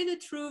vraiment, essaie de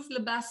trouver le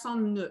bassin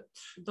neutre.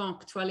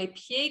 Donc, tu as les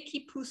pieds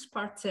qui poussent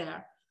par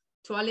terre.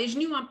 Tu as les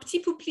genoux un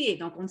petit peu pliés,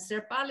 donc on ne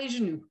serre pas les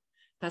genoux.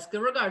 Parce que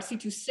regarde, si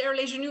tu serres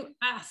les genoux,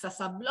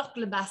 ça bloque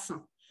le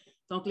bassin.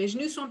 Donc, les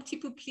genoux sont un petit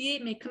peu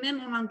pliés, mais quand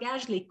même, on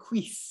engage les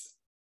cuisses.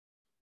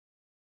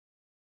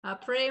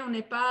 Après, on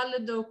n'est pas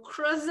le dos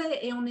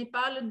creusé et on n'est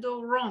pas le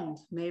dos rond,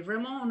 mais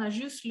vraiment, on a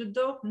juste le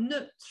dos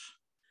neutre.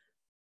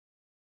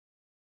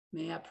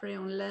 Mais après,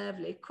 on lève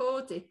les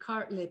côtes,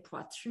 écarte les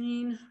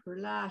poitrines,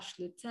 relâche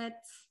la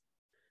tête,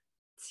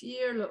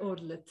 tire le haut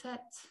de la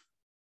tête.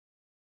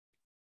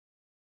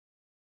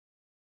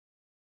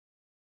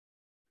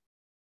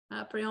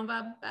 Après, on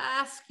va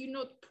basculer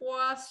notre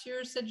poids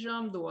sur cette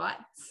jambe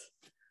droite.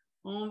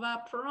 On va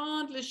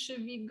prendre le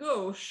cheville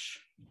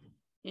gauche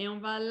et on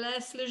va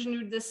laisser le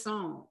genou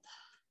descendre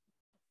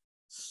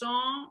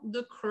sans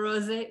de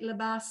creuser le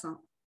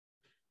bassin.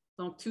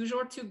 Donc,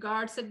 toujours, tu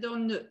gardes cette dos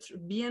neutre.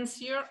 Bien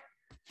sûr,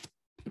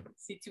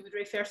 si tu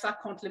voudrais faire ça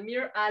contre le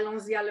mur,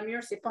 allons-y à le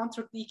mur. Ce n'est pas un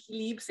truc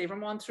d'équilibre, c'est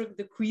vraiment un truc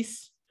de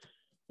cuisse.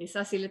 Et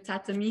ça, c'est le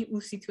tatami,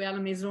 ou si tu es à la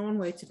maison,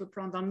 ouais, tu peux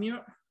prendre un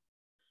mur.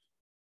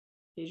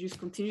 Et juste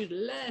continue de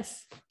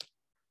laisser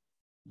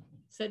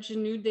cette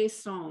genou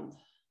descendre.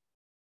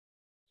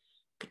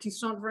 Que tu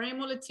sens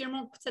vraiment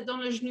l'étirement, peut-être dans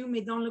le genou,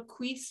 mais dans le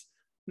cuisse.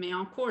 Mais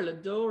encore, le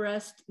dos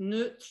reste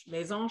neutre,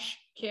 les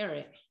hanches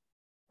carrées.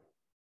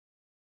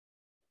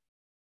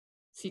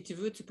 Si tu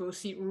veux, tu peux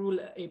aussi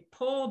rouler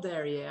l'épaule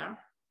derrière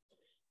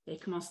et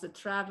commencer à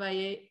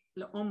travailler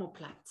le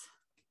omoplate.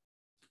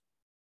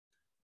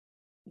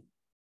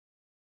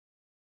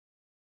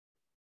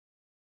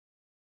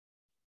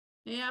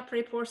 Et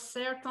après, pour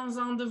certains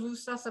de vous,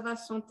 ça va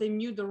sentir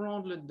mieux de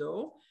rendre le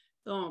dos.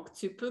 Donc,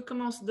 tu peux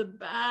commencer de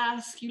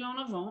basculer en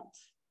avant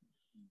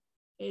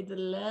et de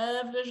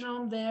lever les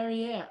jambes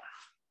derrière.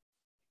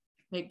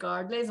 Mais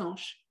garde les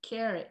hanches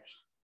carrées.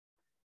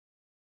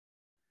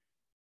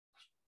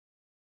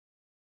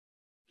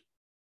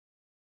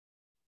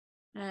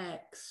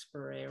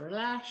 Expirez,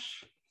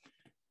 relâche.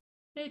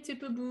 Et tu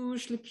peux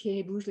bouger les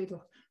pieds, bouge les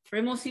doigts.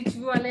 Vraiment, si tu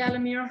veux aller à la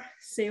mur,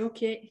 c'est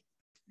OK.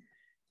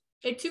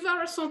 Et tu vas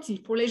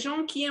ressentir, pour les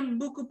gens qui aiment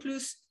beaucoup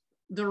plus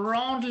de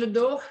rendre le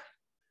dos,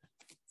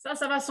 ça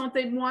va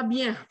sentir moins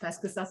bien parce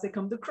que ça, c'est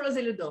comme de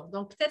creuser le dos.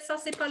 Donc, peut-être ça,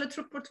 c'est pas le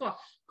truc pour toi.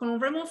 Quand on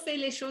vraiment fait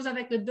les choses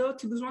avec le dos,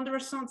 tu as besoin de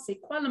ressentir, c'est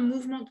quoi le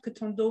mouvement que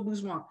ton dos a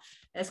besoin?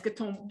 Est-ce que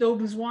ton dos a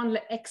besoin de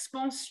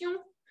l'expansion?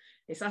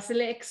 Et ça, c'est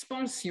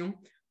l'expansion.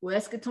 Ou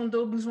est-ce que ton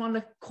dos a besoin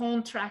de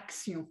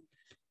contraction?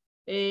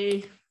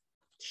 Et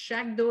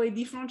chaque dos est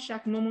différent,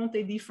 chaque moment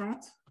est différent.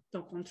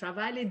 Donc, on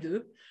travaille les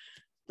deux.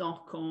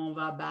 Donc, on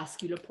va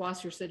basculer le poids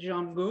sur cette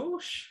jambe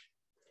gauche.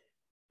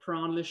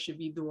 Prendre le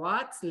cheville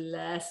droite.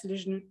 Laisse les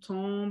genoux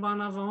tomber en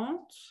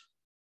avant.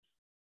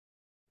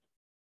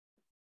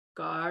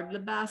 Garde le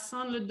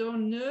bassin, le dos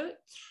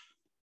neutre.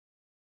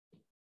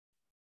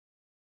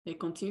 Et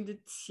continue de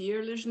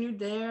tirer le genou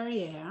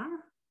derrière.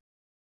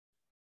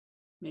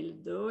 Mais le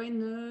dos est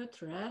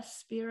neutre.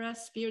 Respire,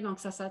 respire. Donc,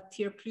 ça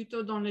tire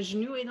plutôt dans le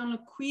genou et dans le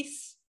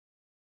cuisse.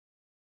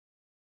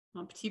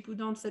 Un petit peu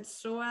dans cette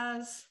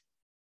psoas.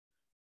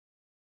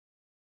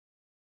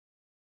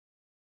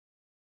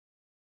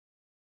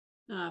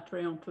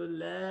 Après, on peut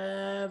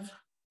lever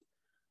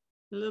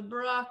le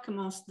bras,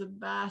 commence de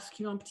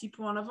basculer un petit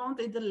peu en avant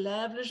et de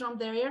lever les jambes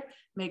derrière,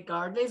 mais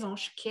garde les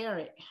hanches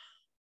carrées.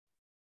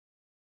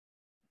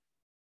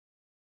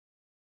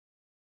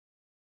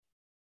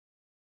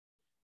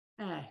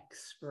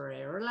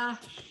 Expire,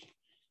 relâche.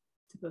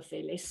 Tu peux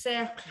faire les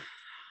cercles.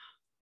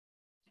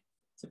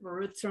 Tu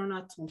peux retourner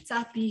à ton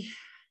tapis.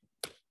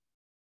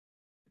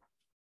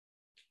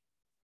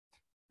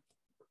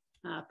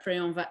 Après,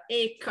 on va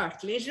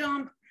écarter les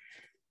jambes.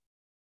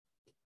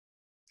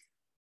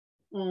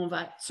 On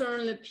va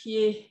tourner le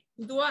pied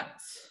droit.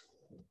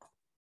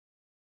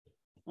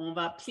 On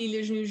va plier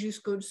les genoux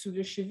jusqu'au-dessous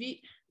le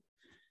cheville.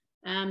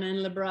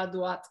 Amène le bras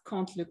droit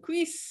contre le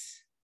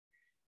cuisse.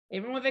 Et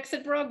vraiment avec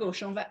cette bras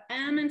gauche, on va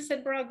amener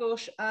cette bras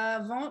gauche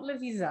avant le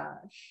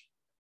visage,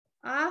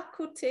 à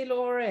côté de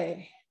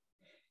l'oreille.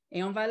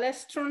 Et on va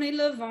laisser tourner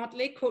le ventre,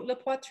 les côtes, la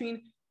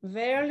poitrine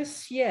vers le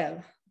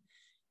ciel.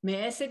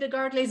 Mais essaie de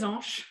garder les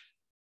hanches.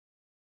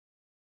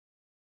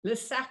 Le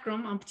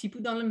sacrum un petit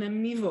peu dans le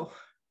même niveau.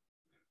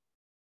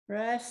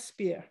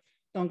 Respire.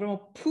 Donc, on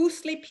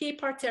pousse les pieds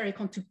par terre. Et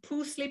quand tu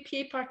pousses les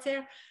pieds par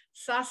terre,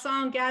 ça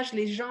engage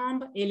les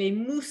jambes et les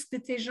muscles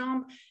de tes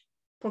jambes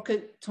pour que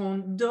ton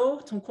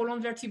dos, ton colonne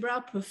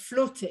vertébrale peut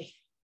flotter.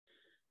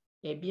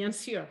 Et bien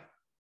sûr,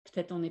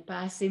 peut-être on n'est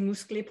pas assez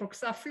musclé pour que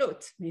ça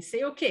flotte, mais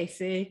c'est OK.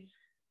 C'est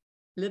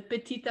le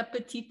petit à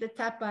petit,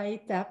 étape à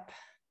étape.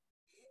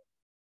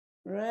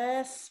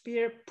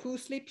 Respire,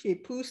 pousse les pieds,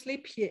 pousse les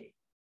pieds.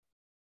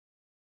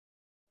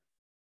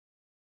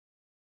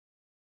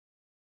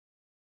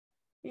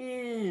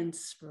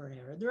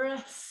 Inspire,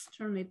 redresse,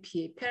 tourne les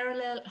pieds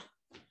parallèles.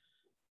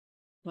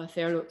 On va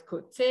faire l'autre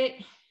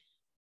côté.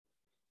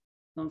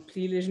 Donc,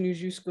 plie les genoux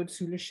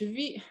jusqu'au-dessus le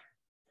cheville.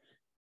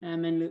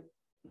 Amène le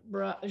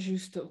bras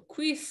juste aux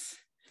cuisses.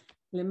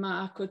 Les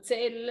mains à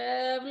côté,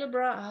 lève le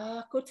bras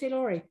à côté de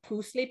l'oreille.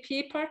 Pousse les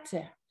pieds par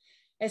terre.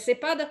 Essaie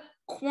pas de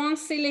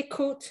coincer les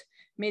côtes,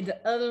 mais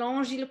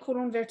d'allonger le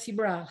colonne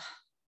vertébrale.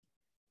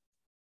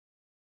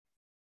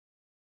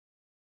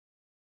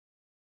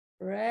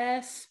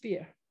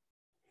 Respire.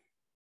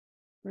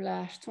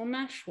 Relâche ton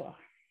mâchoire.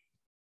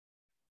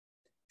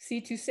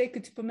 Si tu sais que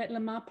tu peux mettre la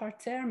main par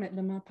terre, mets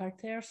la main par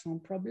terre sans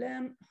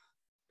problème.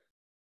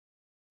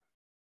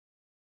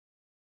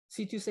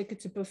 Si tu sais que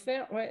tu peux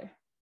faire, ouais.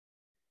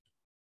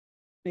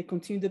 Mais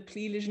continue de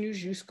plier les genoux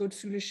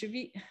jusqu'au-dessus le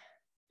cheville.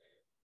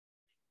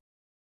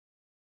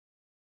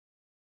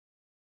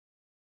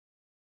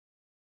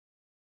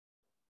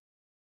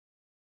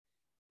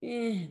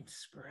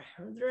 Inspire,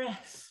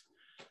 redresse.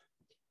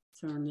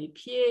 Tourne les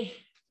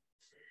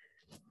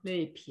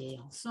pieds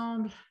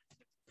ensemble.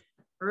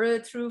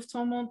 Retrouve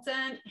ton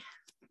montagne.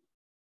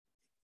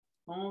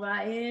 On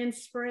va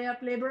inspirer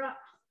up les bras.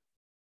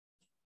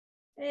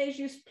 Et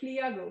juste plie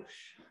à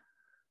gauche.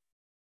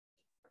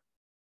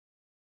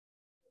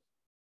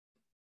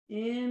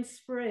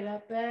 Inspire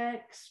up,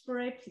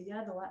 expire, plie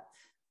à droite.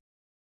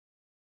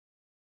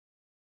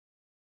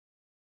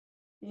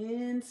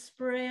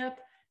 Inspire up,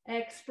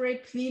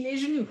 expire, plie les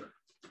genoux.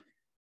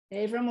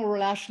 Et vraiment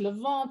relâche le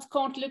ventre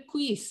contre le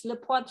cuisse, le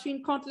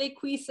poitrine contre les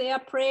cuisses et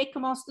après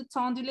commence de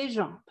tendre les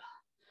jambes.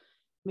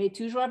 Mais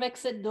toujours avec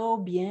cette dos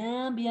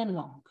bien, bien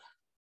longue.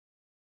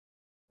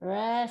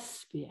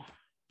 Respire.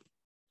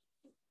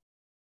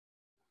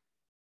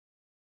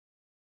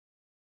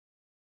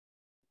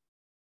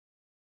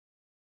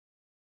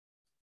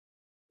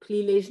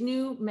 Plie les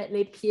genoux, mettre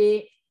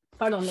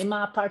les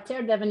mains par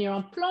terre, devenir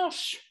en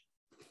planche.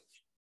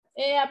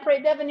 Et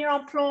après, devenir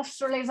en planche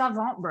sur les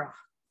avant-bras.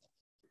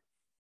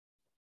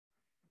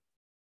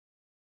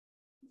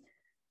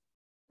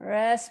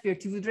 Respire.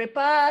 Tu ne voudrais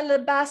pas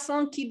le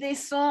bassin qui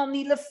descend,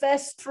 ni le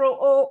fesse trop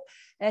haut.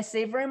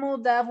 Essaie vraiment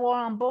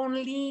d'avoir une bonne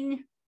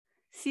ligne.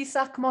 Si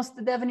ça commence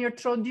à devenir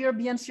trop dur,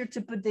 bien sûr,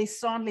 tu peux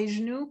descendre les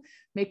genoux,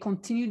 mais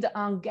continue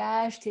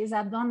d'engager tes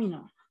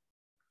abdominaux.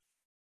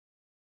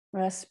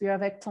 Respire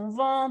avec ton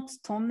ventre,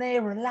 ton nez,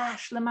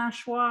 relâche la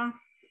mâchoire.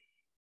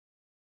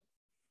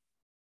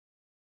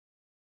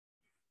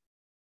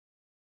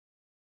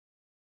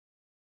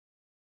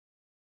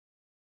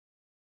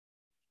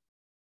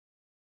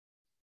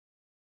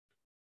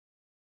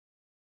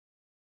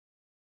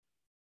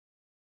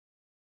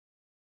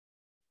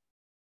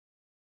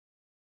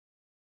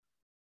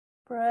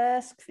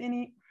 Presque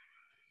fini.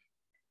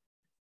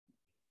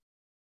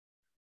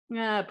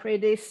 Après,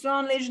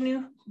 descends les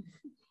genoux,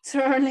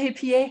 tourne les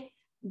pieds,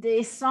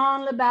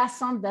 Descendre le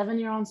bassin,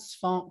 devenir un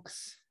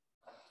sphinx.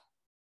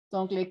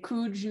 Donc, les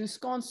coudes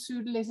jusqu'en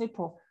dessous des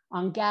épaules.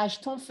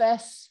 Engage ton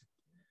fesse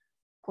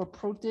pour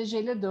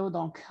protéger le dos.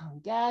 Donc,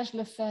 engage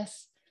le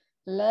fesse.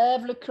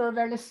 Lève le cœur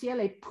vers le ciel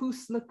et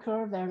pousse le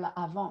cœur vers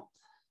l'avant.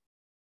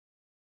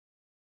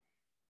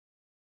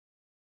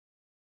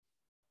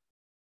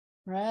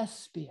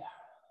 Respire.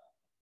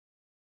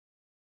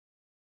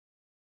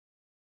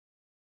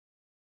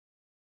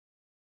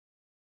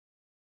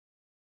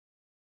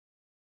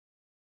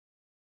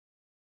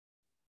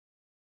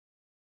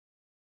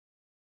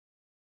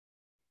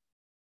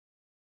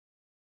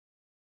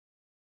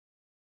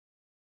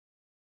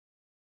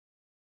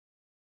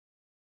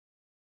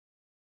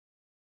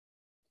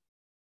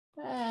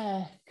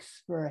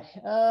 Expire.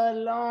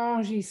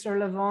 Allonge sur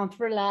le ventre.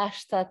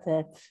 Relâche ta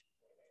tête.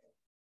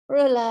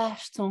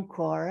 Relâche ton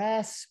corps.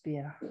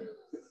 Respire.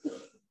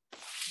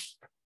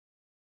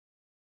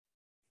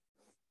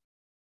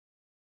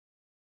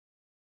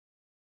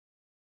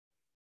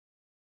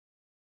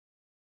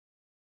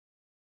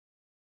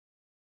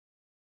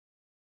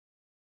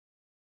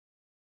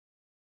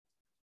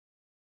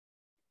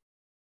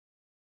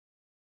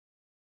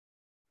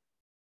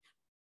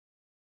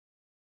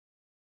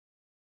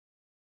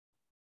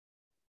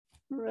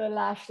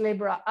 Relâche les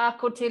bras à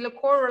côté le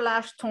corps,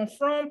 relâche ton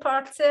front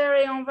par terre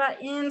et on va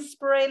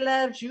inspirer,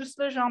 lève juste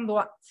la jambe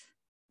droite.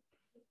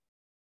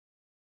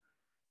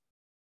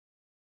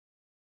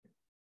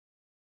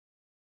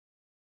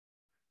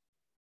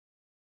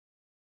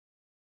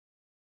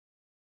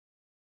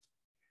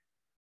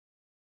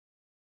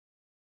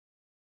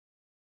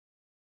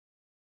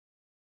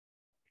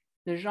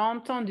 Les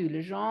jambes tendues,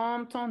 les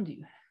jambes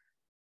tendues.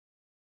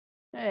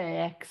 Et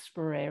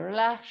expirez,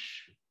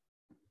 relâche.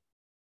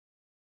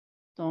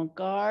 Donc,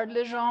 garde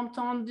les jambes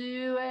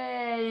tendues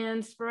et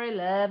inspirez,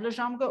 lève la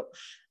jambe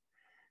gauche.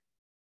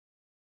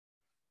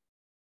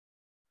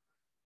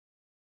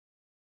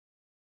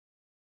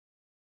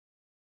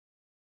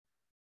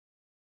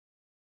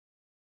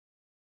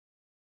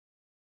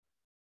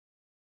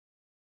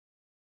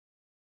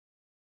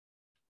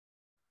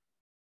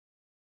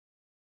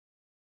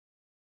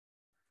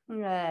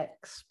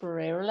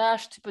 Expirez,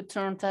 relâche, tu peux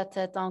tourner ta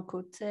tête en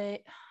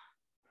côté.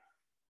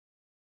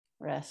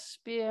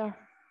 Respire.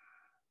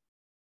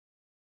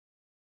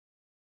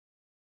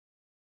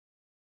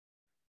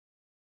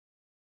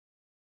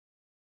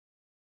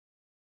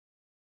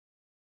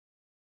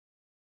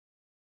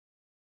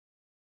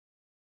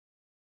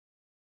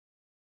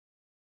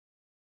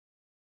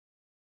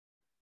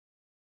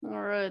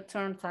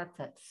 Retourne ta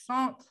tête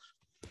centre.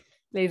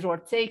 Les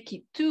orteils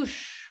qui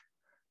touchent.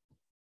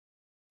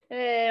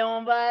 Et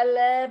on va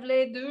lever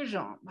les deux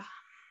jambes.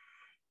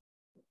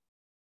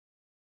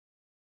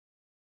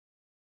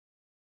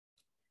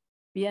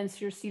 Bien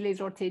sûr, si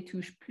les orteils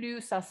touchent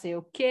plus, ça c'est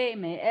OK,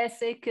 mais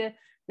essaie que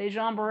les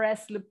jambes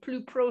restent le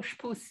plus proche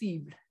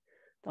possible.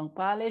 Donc,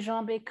 pas les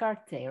jambes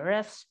écartées.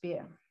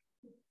 Respire.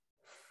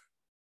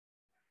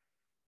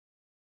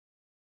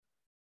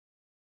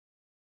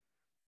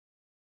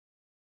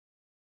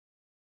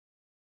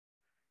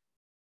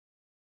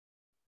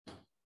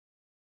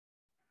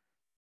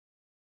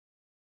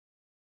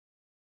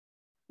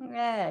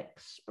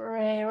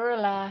 Expire,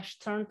 relâche,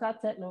 tourne ta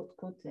tête de l'autre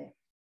côté.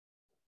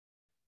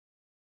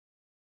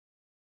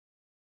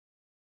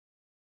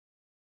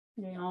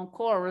 Et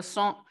encore,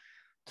 ressens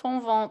ton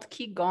ventre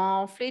qui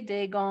gonfle et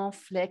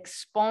dégonfle,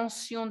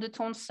 l'expansion de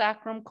ton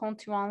sacrum quand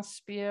tu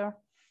inspires.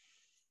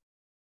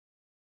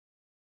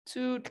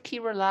 Tout qui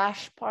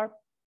relâche par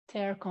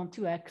terre quand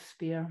tu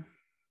expires.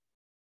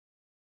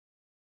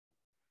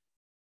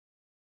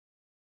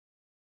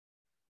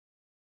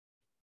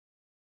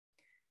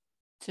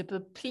 Tu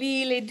peux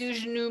plier les deux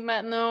genoux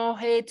maintenant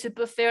et tu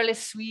peux faire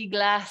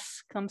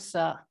l'essuie-glace comme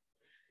ça.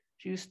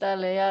 Juste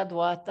aller à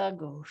droite, à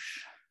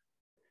gauche.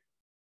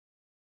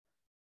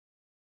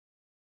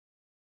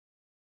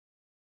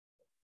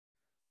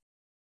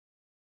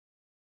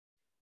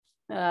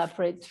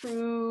 Après,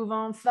 trouve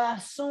une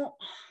façon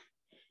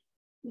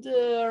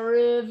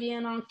de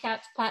revenir en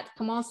quatre pattes.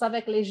 Commence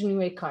avec les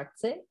genoux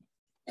écartés.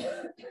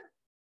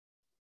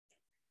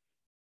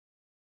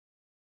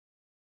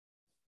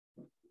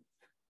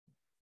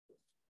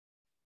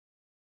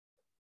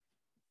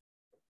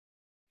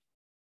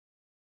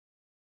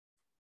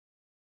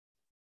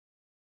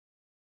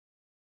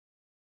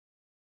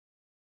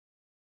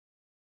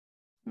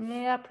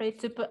 Et après,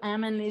 tu peux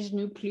amener les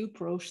genoux plus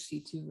proches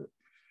si tu veux.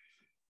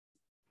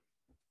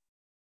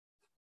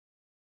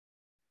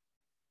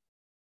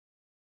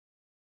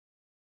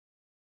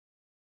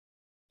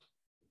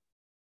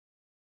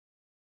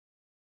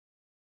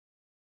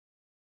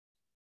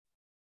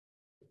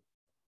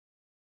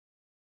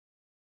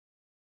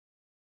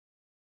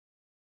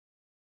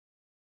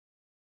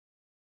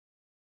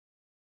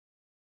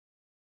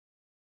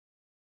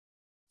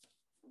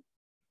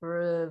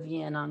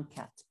 Reviens en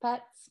quatre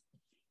pattes.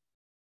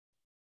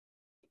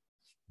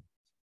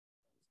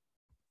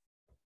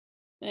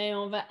 Et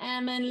on va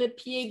amener le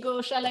pied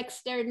gauche à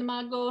l'extérieur de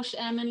ma gauche,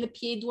 amène le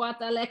pied droit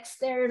à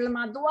l'extérieur de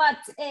ma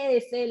droite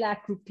et fais la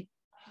croupie.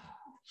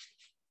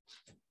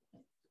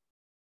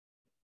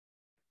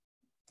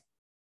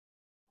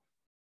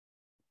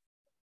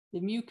 le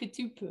mieux que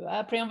tu peux.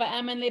 Après, on va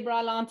amener les bras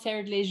à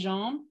l'intérieur des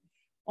jambes.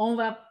 On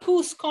va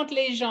pousser contre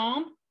les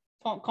jambes,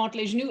 contre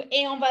les genoux,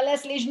 et on va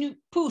laisser les genoux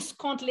pousser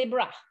contre les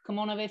bras, comme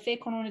on avait fait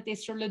quand on était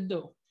sur le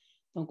dos.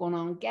 Donc, on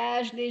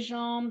engage les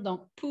jambes,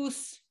 donc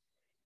pousse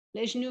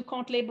les genoux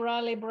contre les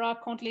bras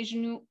contre les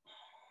genoux.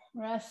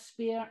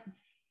 Respire.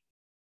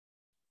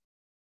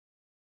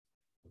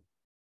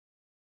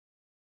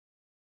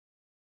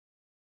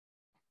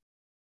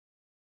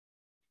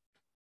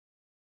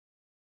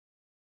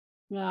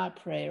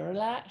 Après,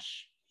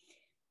 relâche.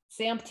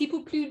 C'est un petit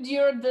peu plus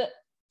dur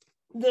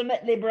de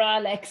mettre les bras à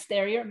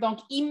l'extérieur. Donc,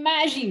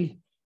 imagine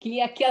qu'il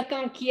y a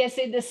quelqu'un qui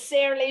essaie de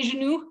serrer les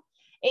genoux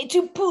et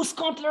tu pousses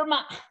contre leurs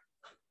mains.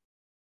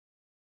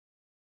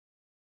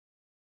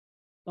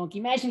 Donc,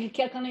 imagine que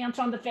quelqu'un est en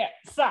train de faire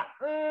ça.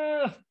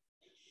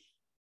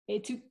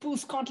 Et tu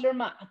pousses contre leurs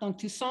mains. Donc,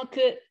 tu sens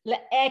que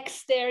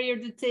l'extérieur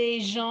de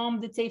tes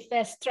jambes, de tes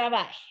fesses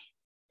travaille.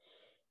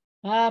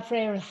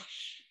 Après,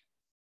 relâche.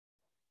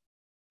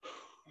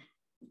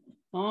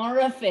 On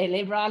refait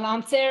les bras à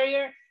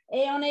l'intérieur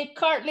et on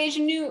écarte les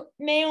genoux,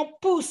 mais on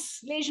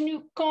pousse les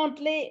genoux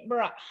contre les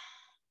bras.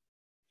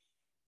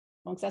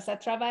 Donc, ça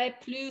travaille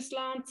plus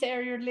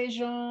l'intérieur des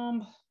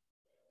jambes.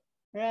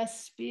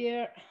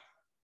 Respire.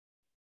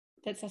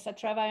 Peut-être ça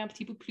travaille un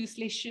petit peu plus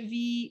les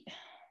chevilles.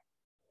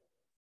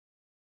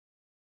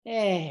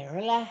 Et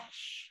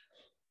relâche.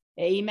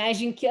 Et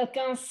imagine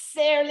quelqu'un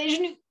serre les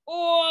genoux.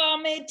 Oh,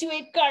 mais tu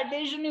écartes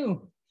les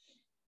genoux.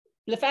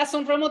 La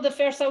façon vraiment de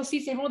faire ça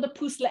aussi, c'est vraiment de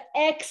pousser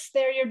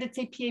l'extérieur de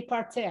tes pieds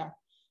par terre.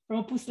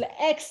 Vraiment pousse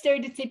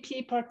l'extérieur de tes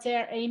pieds par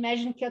terre et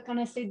imagine quelqu'un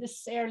essaie de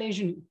serrer les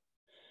genoux.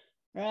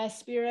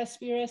 Respire,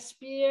 respire,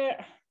 respire.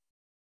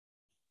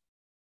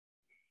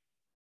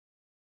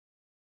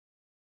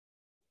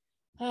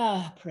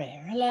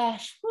 Après,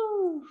 relâche.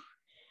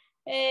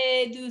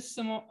 Et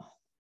doucement,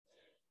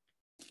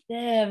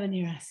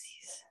 devenir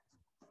assise.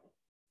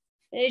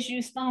 Et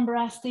juste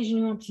embrasse tes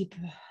genoux un petit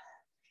peu.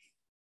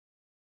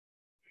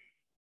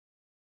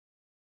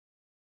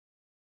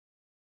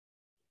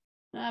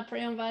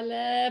 Après, on va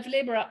lever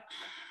les bras.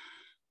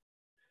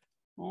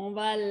 On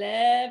va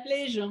lever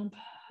les jambes.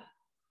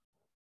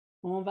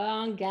 On va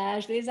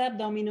engager les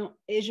abdominaux.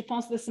 Et je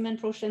pense que la semaine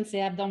prochaine,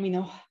 c'est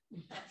abdominaux.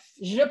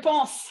 Je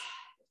pense.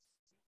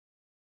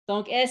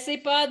 Donc, essaie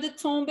pas de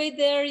tomber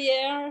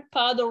derrière,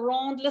 pas de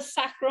rendre le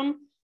sacrum,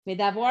 mais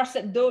d'avoir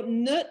cette dos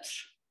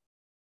neutre.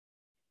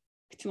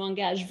 Que tu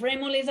engages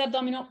vraiment les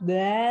abdominaux.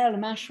 Le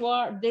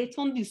mâchoire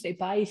détendu. C'est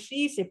pas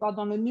ici, c'est pas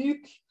dans le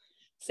nuque,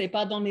 c'est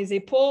pas dans les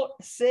épaules,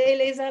 c'est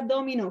les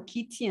abdominaux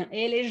qui tiennent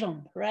et les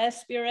jambes.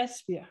 Respire,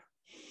 respire.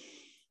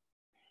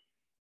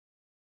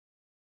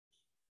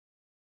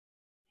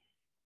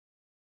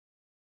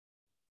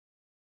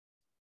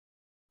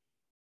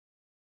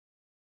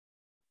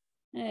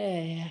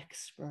 Et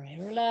expire,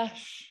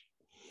 relâche.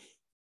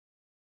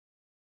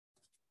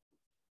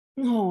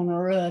 On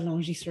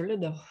rallonge sur le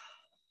dos.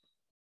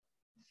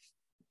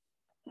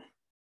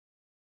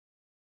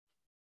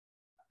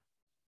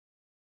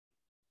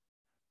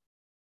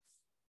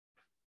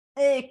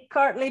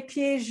 Écarte les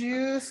pieds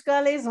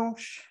jusqu'à les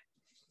hanches.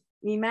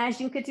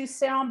 Imagine que tu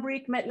serres en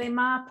brique, mets les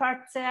mains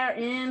par terre,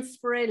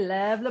 inspire,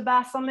 lève le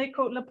bassin, les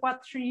côtes, la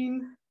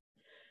poitrine.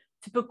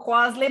 Tu peux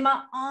croiser les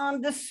mains en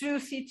dessous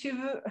si tu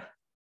veux.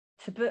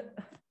 Tu peux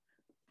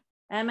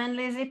amène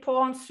les épaules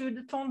en dessous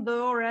de ton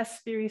dos,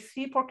 respire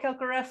ici pour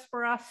quelques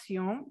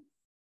respirations.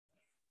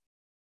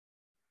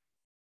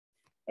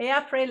 Et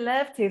après,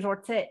 lève tes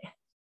orteils.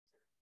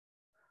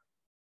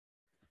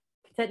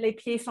 Peut-être les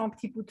pieds sont un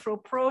petit peu trop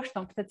proches,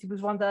 donc peut-être tu as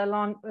besoin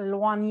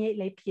d'éloigner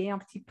les pieds un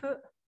petit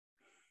peu.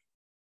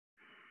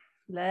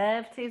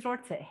 Lève tes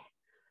orteils.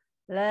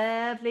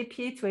 Lève les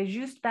pieds, tu es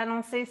juste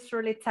balancé sur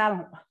les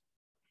talons.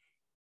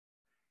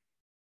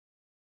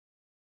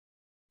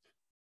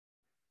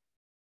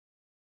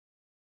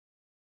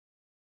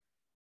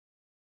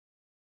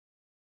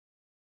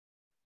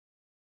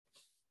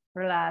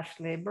 Relâche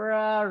les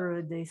bras,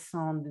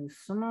 redescends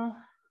doucement.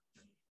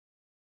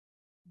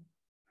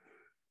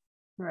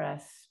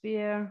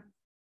 Respire.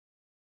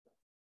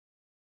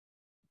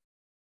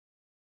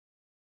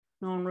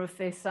 On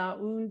refait ça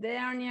une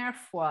dernière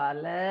fois.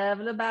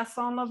 Lève le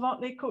bassin, le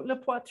ventre, les côtes, la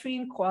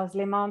poitrine, croise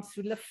les mains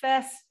sous les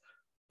fesses.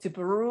 Tu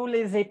peux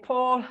rouler les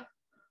épaules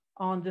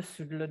en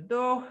dessous de le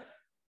dos.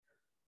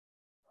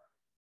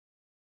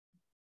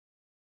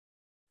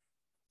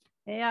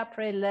 Et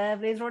après, lève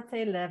les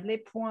orteils, lève les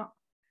poings.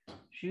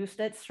 Juste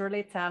être sur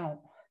les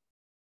talons.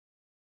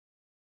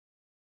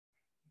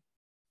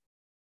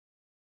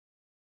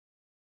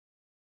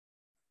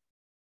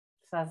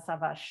 Ça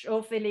va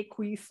chauffer les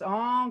cuisses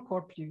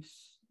encore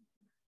plus.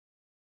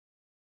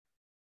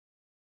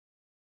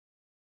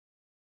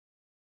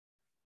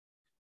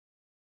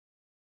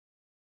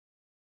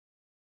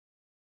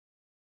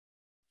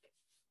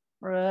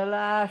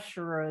 Relâche,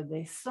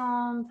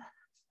 redescendre.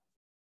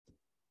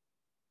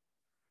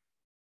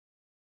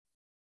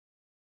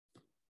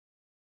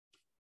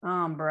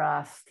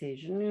 Embrasse tes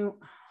genoux.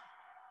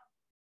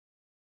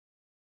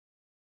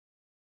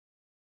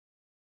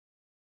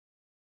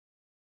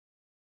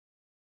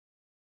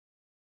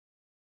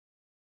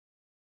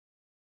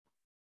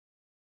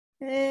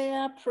 Et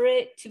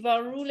après, tu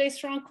vas rouler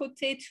sur un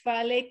côté, tu vas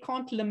aller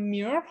contre le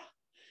mur.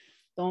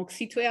 Donc,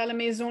 si tu es à la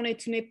maison et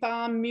tu n'es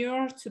pas un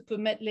mur, tu peux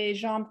mettre les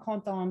jambes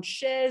contre une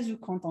chaise ou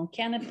contre un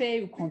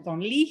canapé ou contre un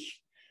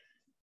lit.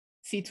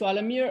 Si tu as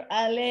le mur,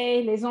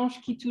 allez, les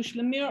hanches qui touchent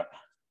le mur.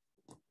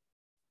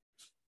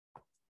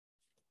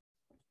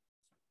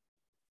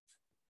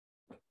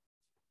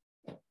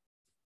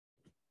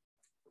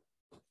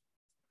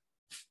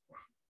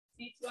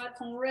 Si tu as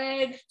ton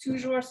règle,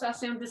 toujours ça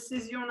c'est une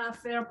décision à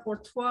faire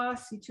pour toi.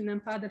 Si tu n'aimes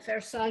pas de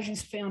faire ça,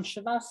 juste fais un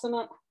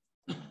shavasana.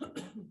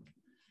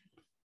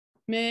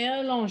 Mais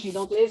allons-y.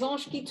 Donc les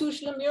hanches qui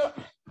touchent le mur.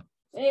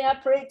 Et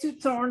après tu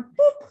tournes.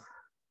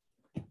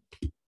 Poup.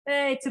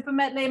 Et tu peux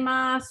mettre les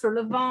mains sur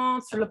le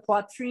ventre, sur la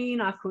poitrine,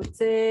 à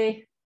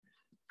côté.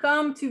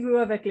 Comme tu veux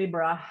avec les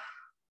bras.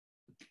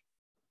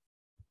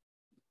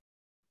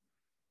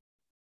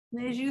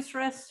 Mais juste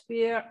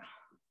respire.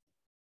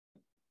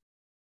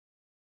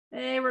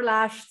 Et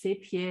relâche tes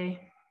pieds.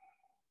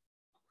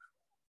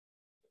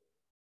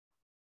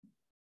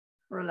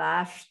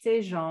 Relâche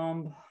tes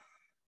jambes.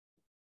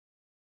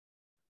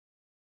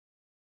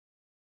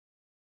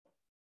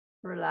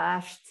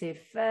 Relâche tes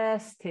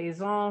fesses,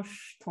 tes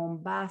hanches, ton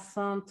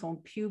bassin, ton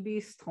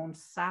pubis, ton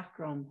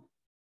sacrum.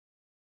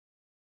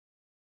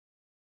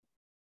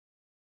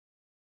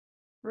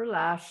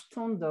 Relâche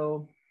ton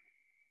dos.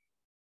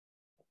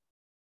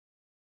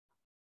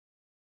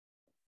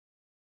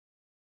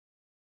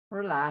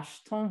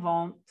 Relâche ton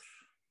ventre.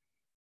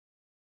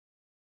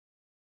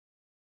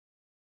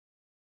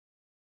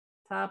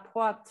 Ta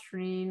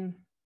poitrine.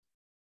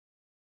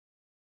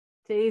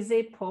 Tes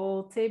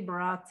épaules, tes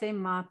bras, tes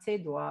mains, tes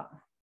doigts.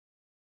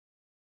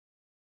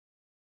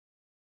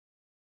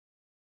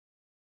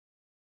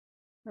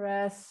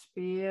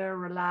 Respire,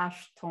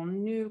 relâche ton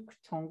nuque,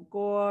 ton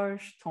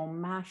gorge, ton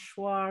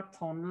mâchoire,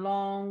 ton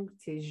langue,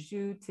 tes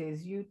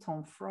yeux,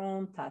 ton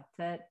front, ta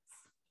tête.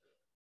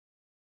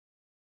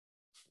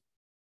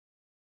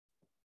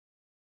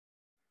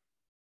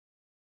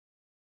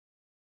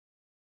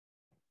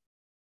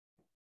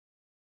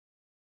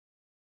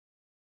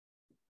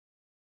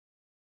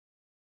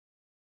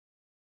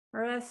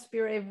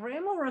 Respirez,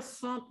 vraiment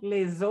ressens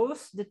les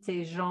os de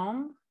tes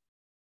jambes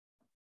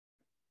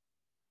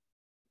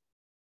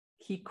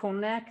qui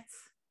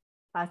connectent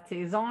à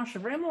tes hanches.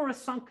 Vraiment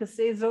ressens que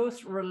ces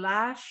os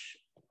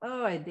relâchent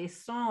et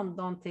descendent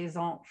dans tes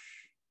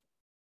hanches.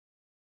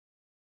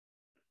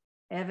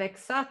 Et avec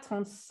ça,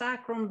 ton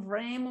sacrum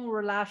vraiment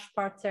relâche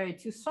par terre. Et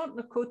tu sens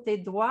le côté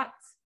droit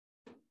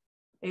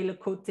et le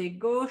côté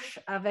gauche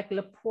avec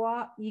le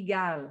poids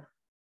égal.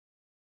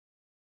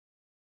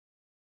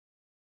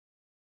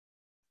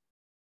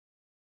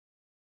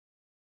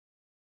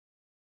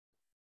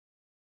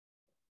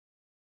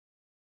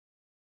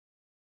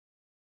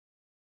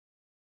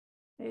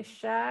 Et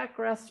chaque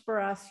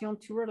respiration,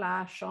 tu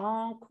relâches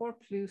encore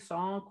plus,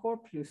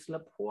 encore plus.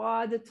 Le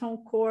poids de ton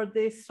corps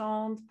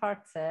descend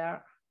par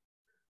terre.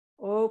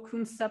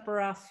 Aucune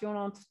séparation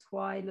entre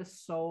toi et le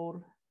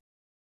sol.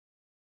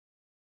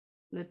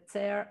 Le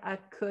terre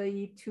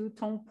accueille tout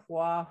ton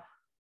poids.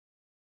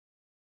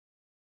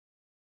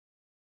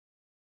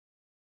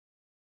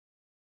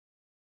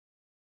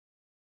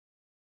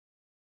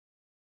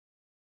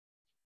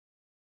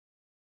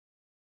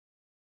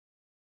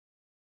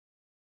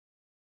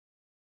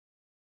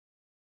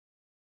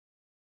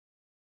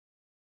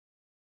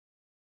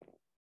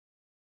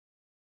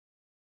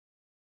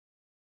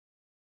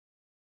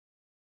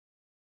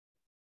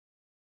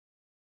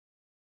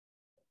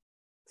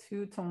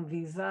 Tout ton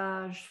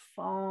visage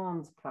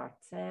fond par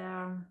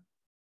terre.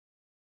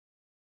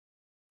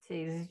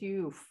 Tes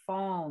yeux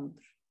fondent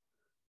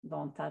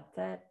dans ta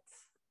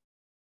tête.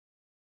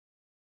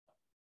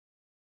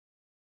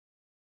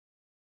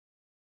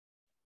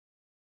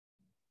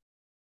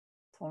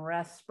 Ton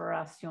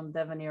respiration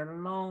devenir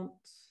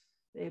lente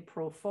et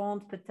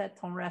profonde.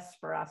 Peut-être ton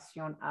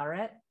respiration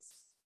arrête.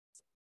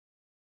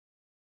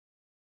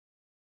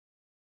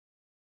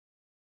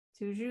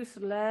 Tu juste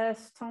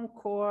laisses ton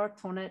corps,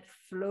 ton être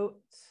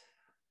flotte.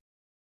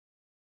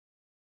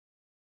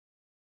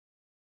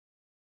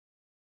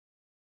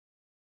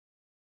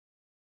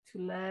 Tu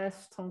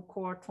laisses ton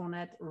corps, ton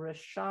être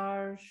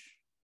recharge.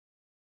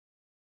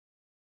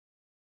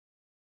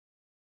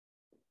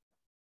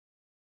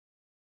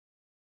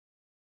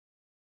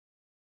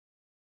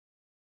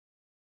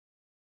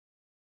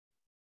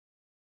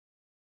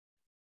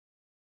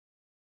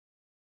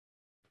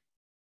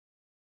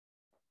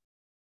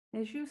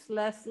 Et juste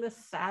laisse la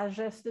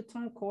sagesse de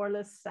ton corps,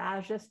 la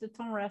sagesse de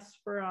ton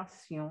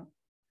respiration.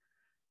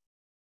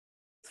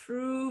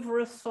 Trouve,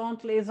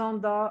 ressente les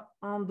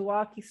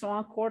endroits qui sont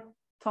encore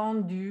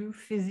tendus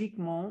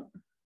physiquement,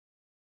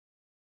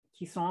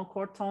 qui sont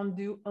encore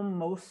tendus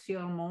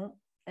émotionnellement,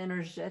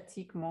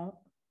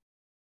 énergétiquement.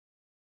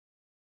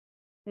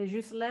 Et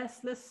juste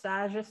laisse la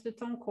sagesse de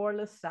ton corps,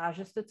 la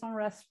sagesse de ton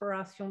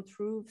respiration.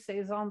 Trouve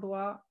ces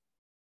endroits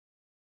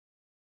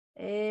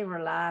et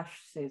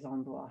relâche ces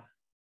endroits.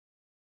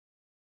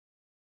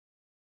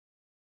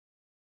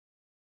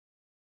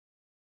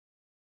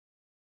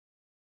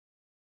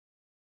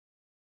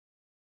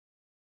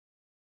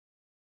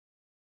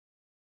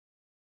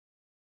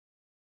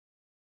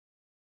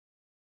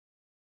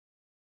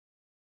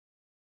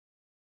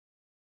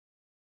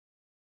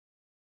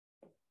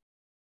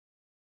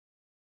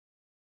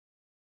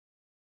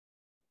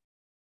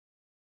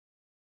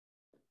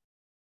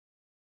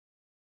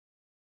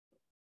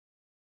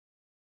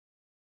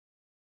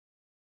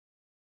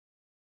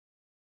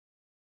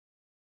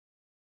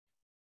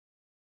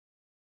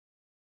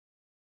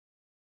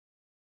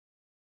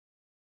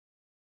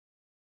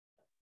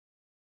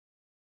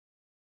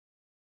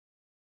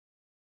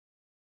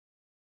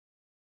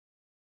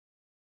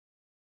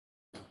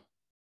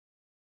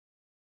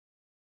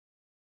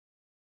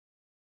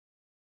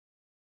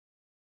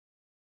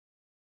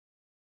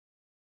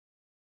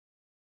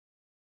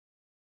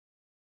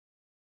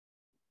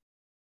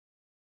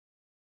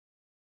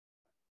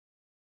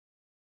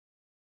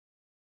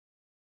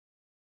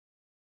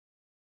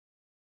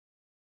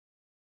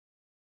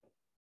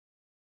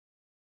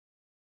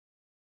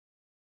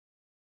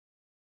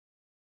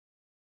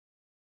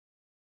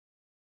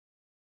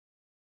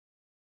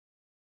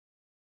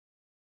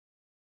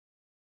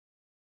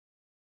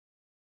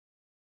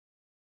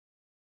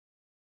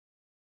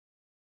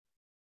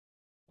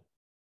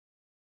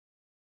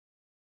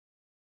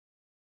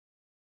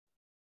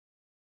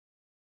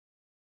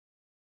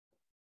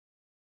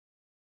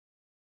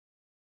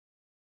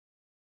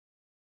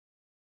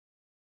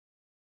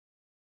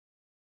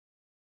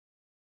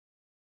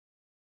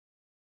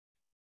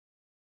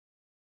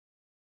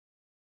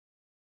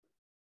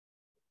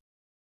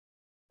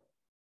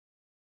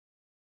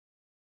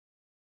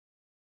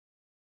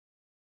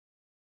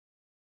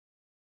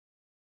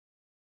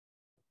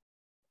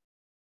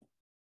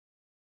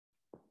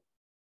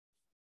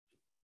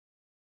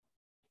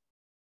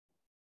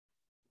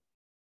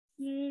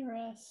 Et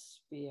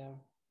respire.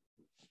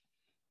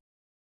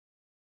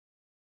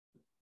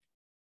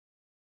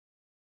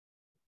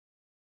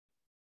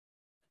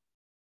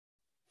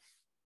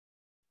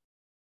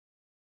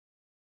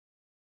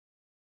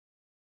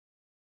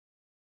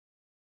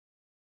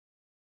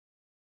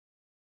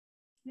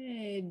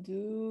 Et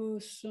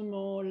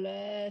doucement,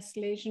 laisse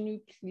les genoux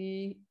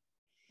pliés.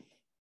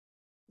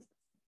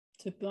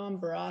 Tu peux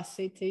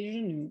embrasser tes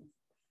genoux.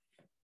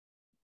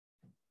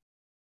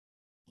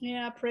 Et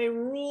après,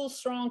 roule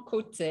sur un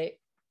côté.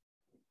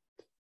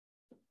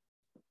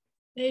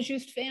 Et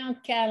juste fais un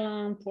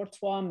câlin pour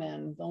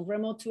toi-même. Donc,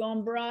 vraiment, tu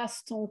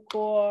embrasses ton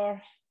corps.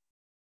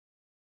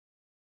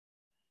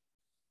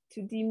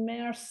 Tu dis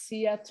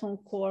merci à ton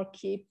corps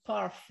qui est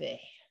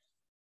parfait.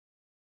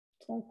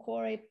 Ton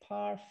corps est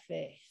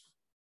parfait.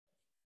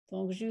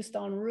 Donc, juste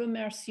un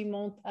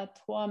remerciement à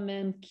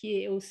toi-même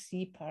qui est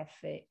aussi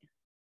parfait.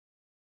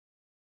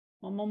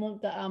 Un moment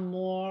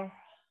d'amour.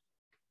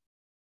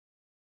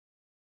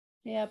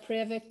 Et après,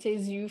 avec tes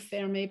yeux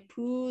fermés,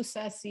 pousse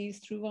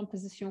assise, trouve une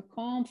position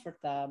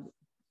confortable.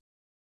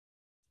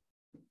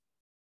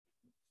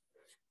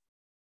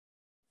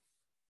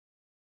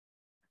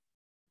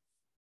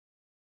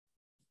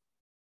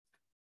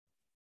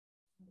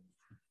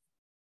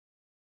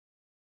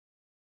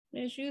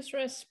 Et juste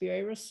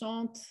respire,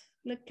 ressente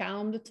le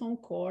calme de ton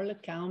corps, le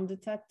calme de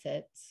ta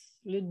tête,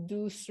 le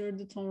douceur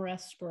de ton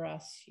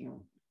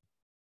respiration.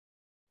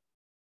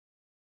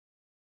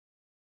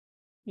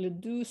 Le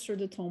douceur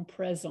de ton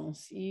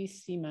présence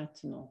ici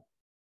maintenant.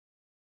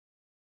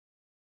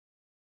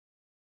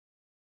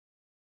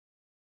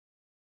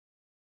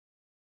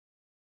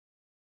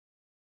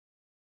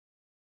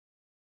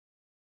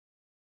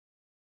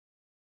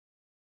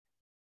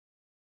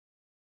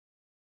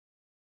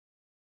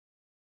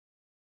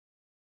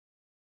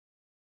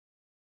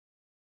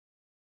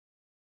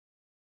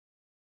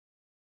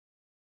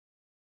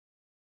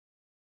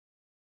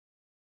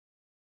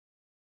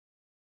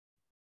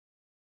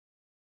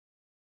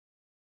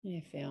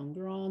 Et fais une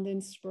grande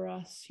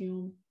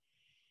inspiration.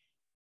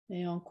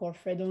 Et encore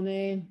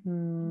fredonner.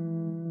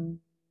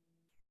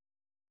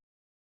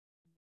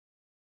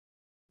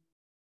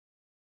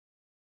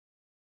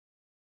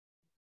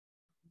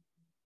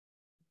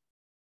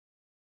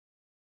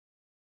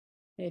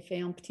 Et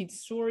fais un petit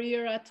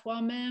sourire à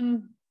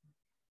toi-même.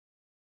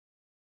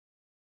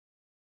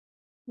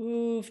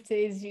 Ouvre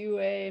tes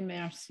yeux et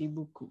merci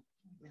beaucoup.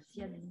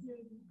 Merci Annie.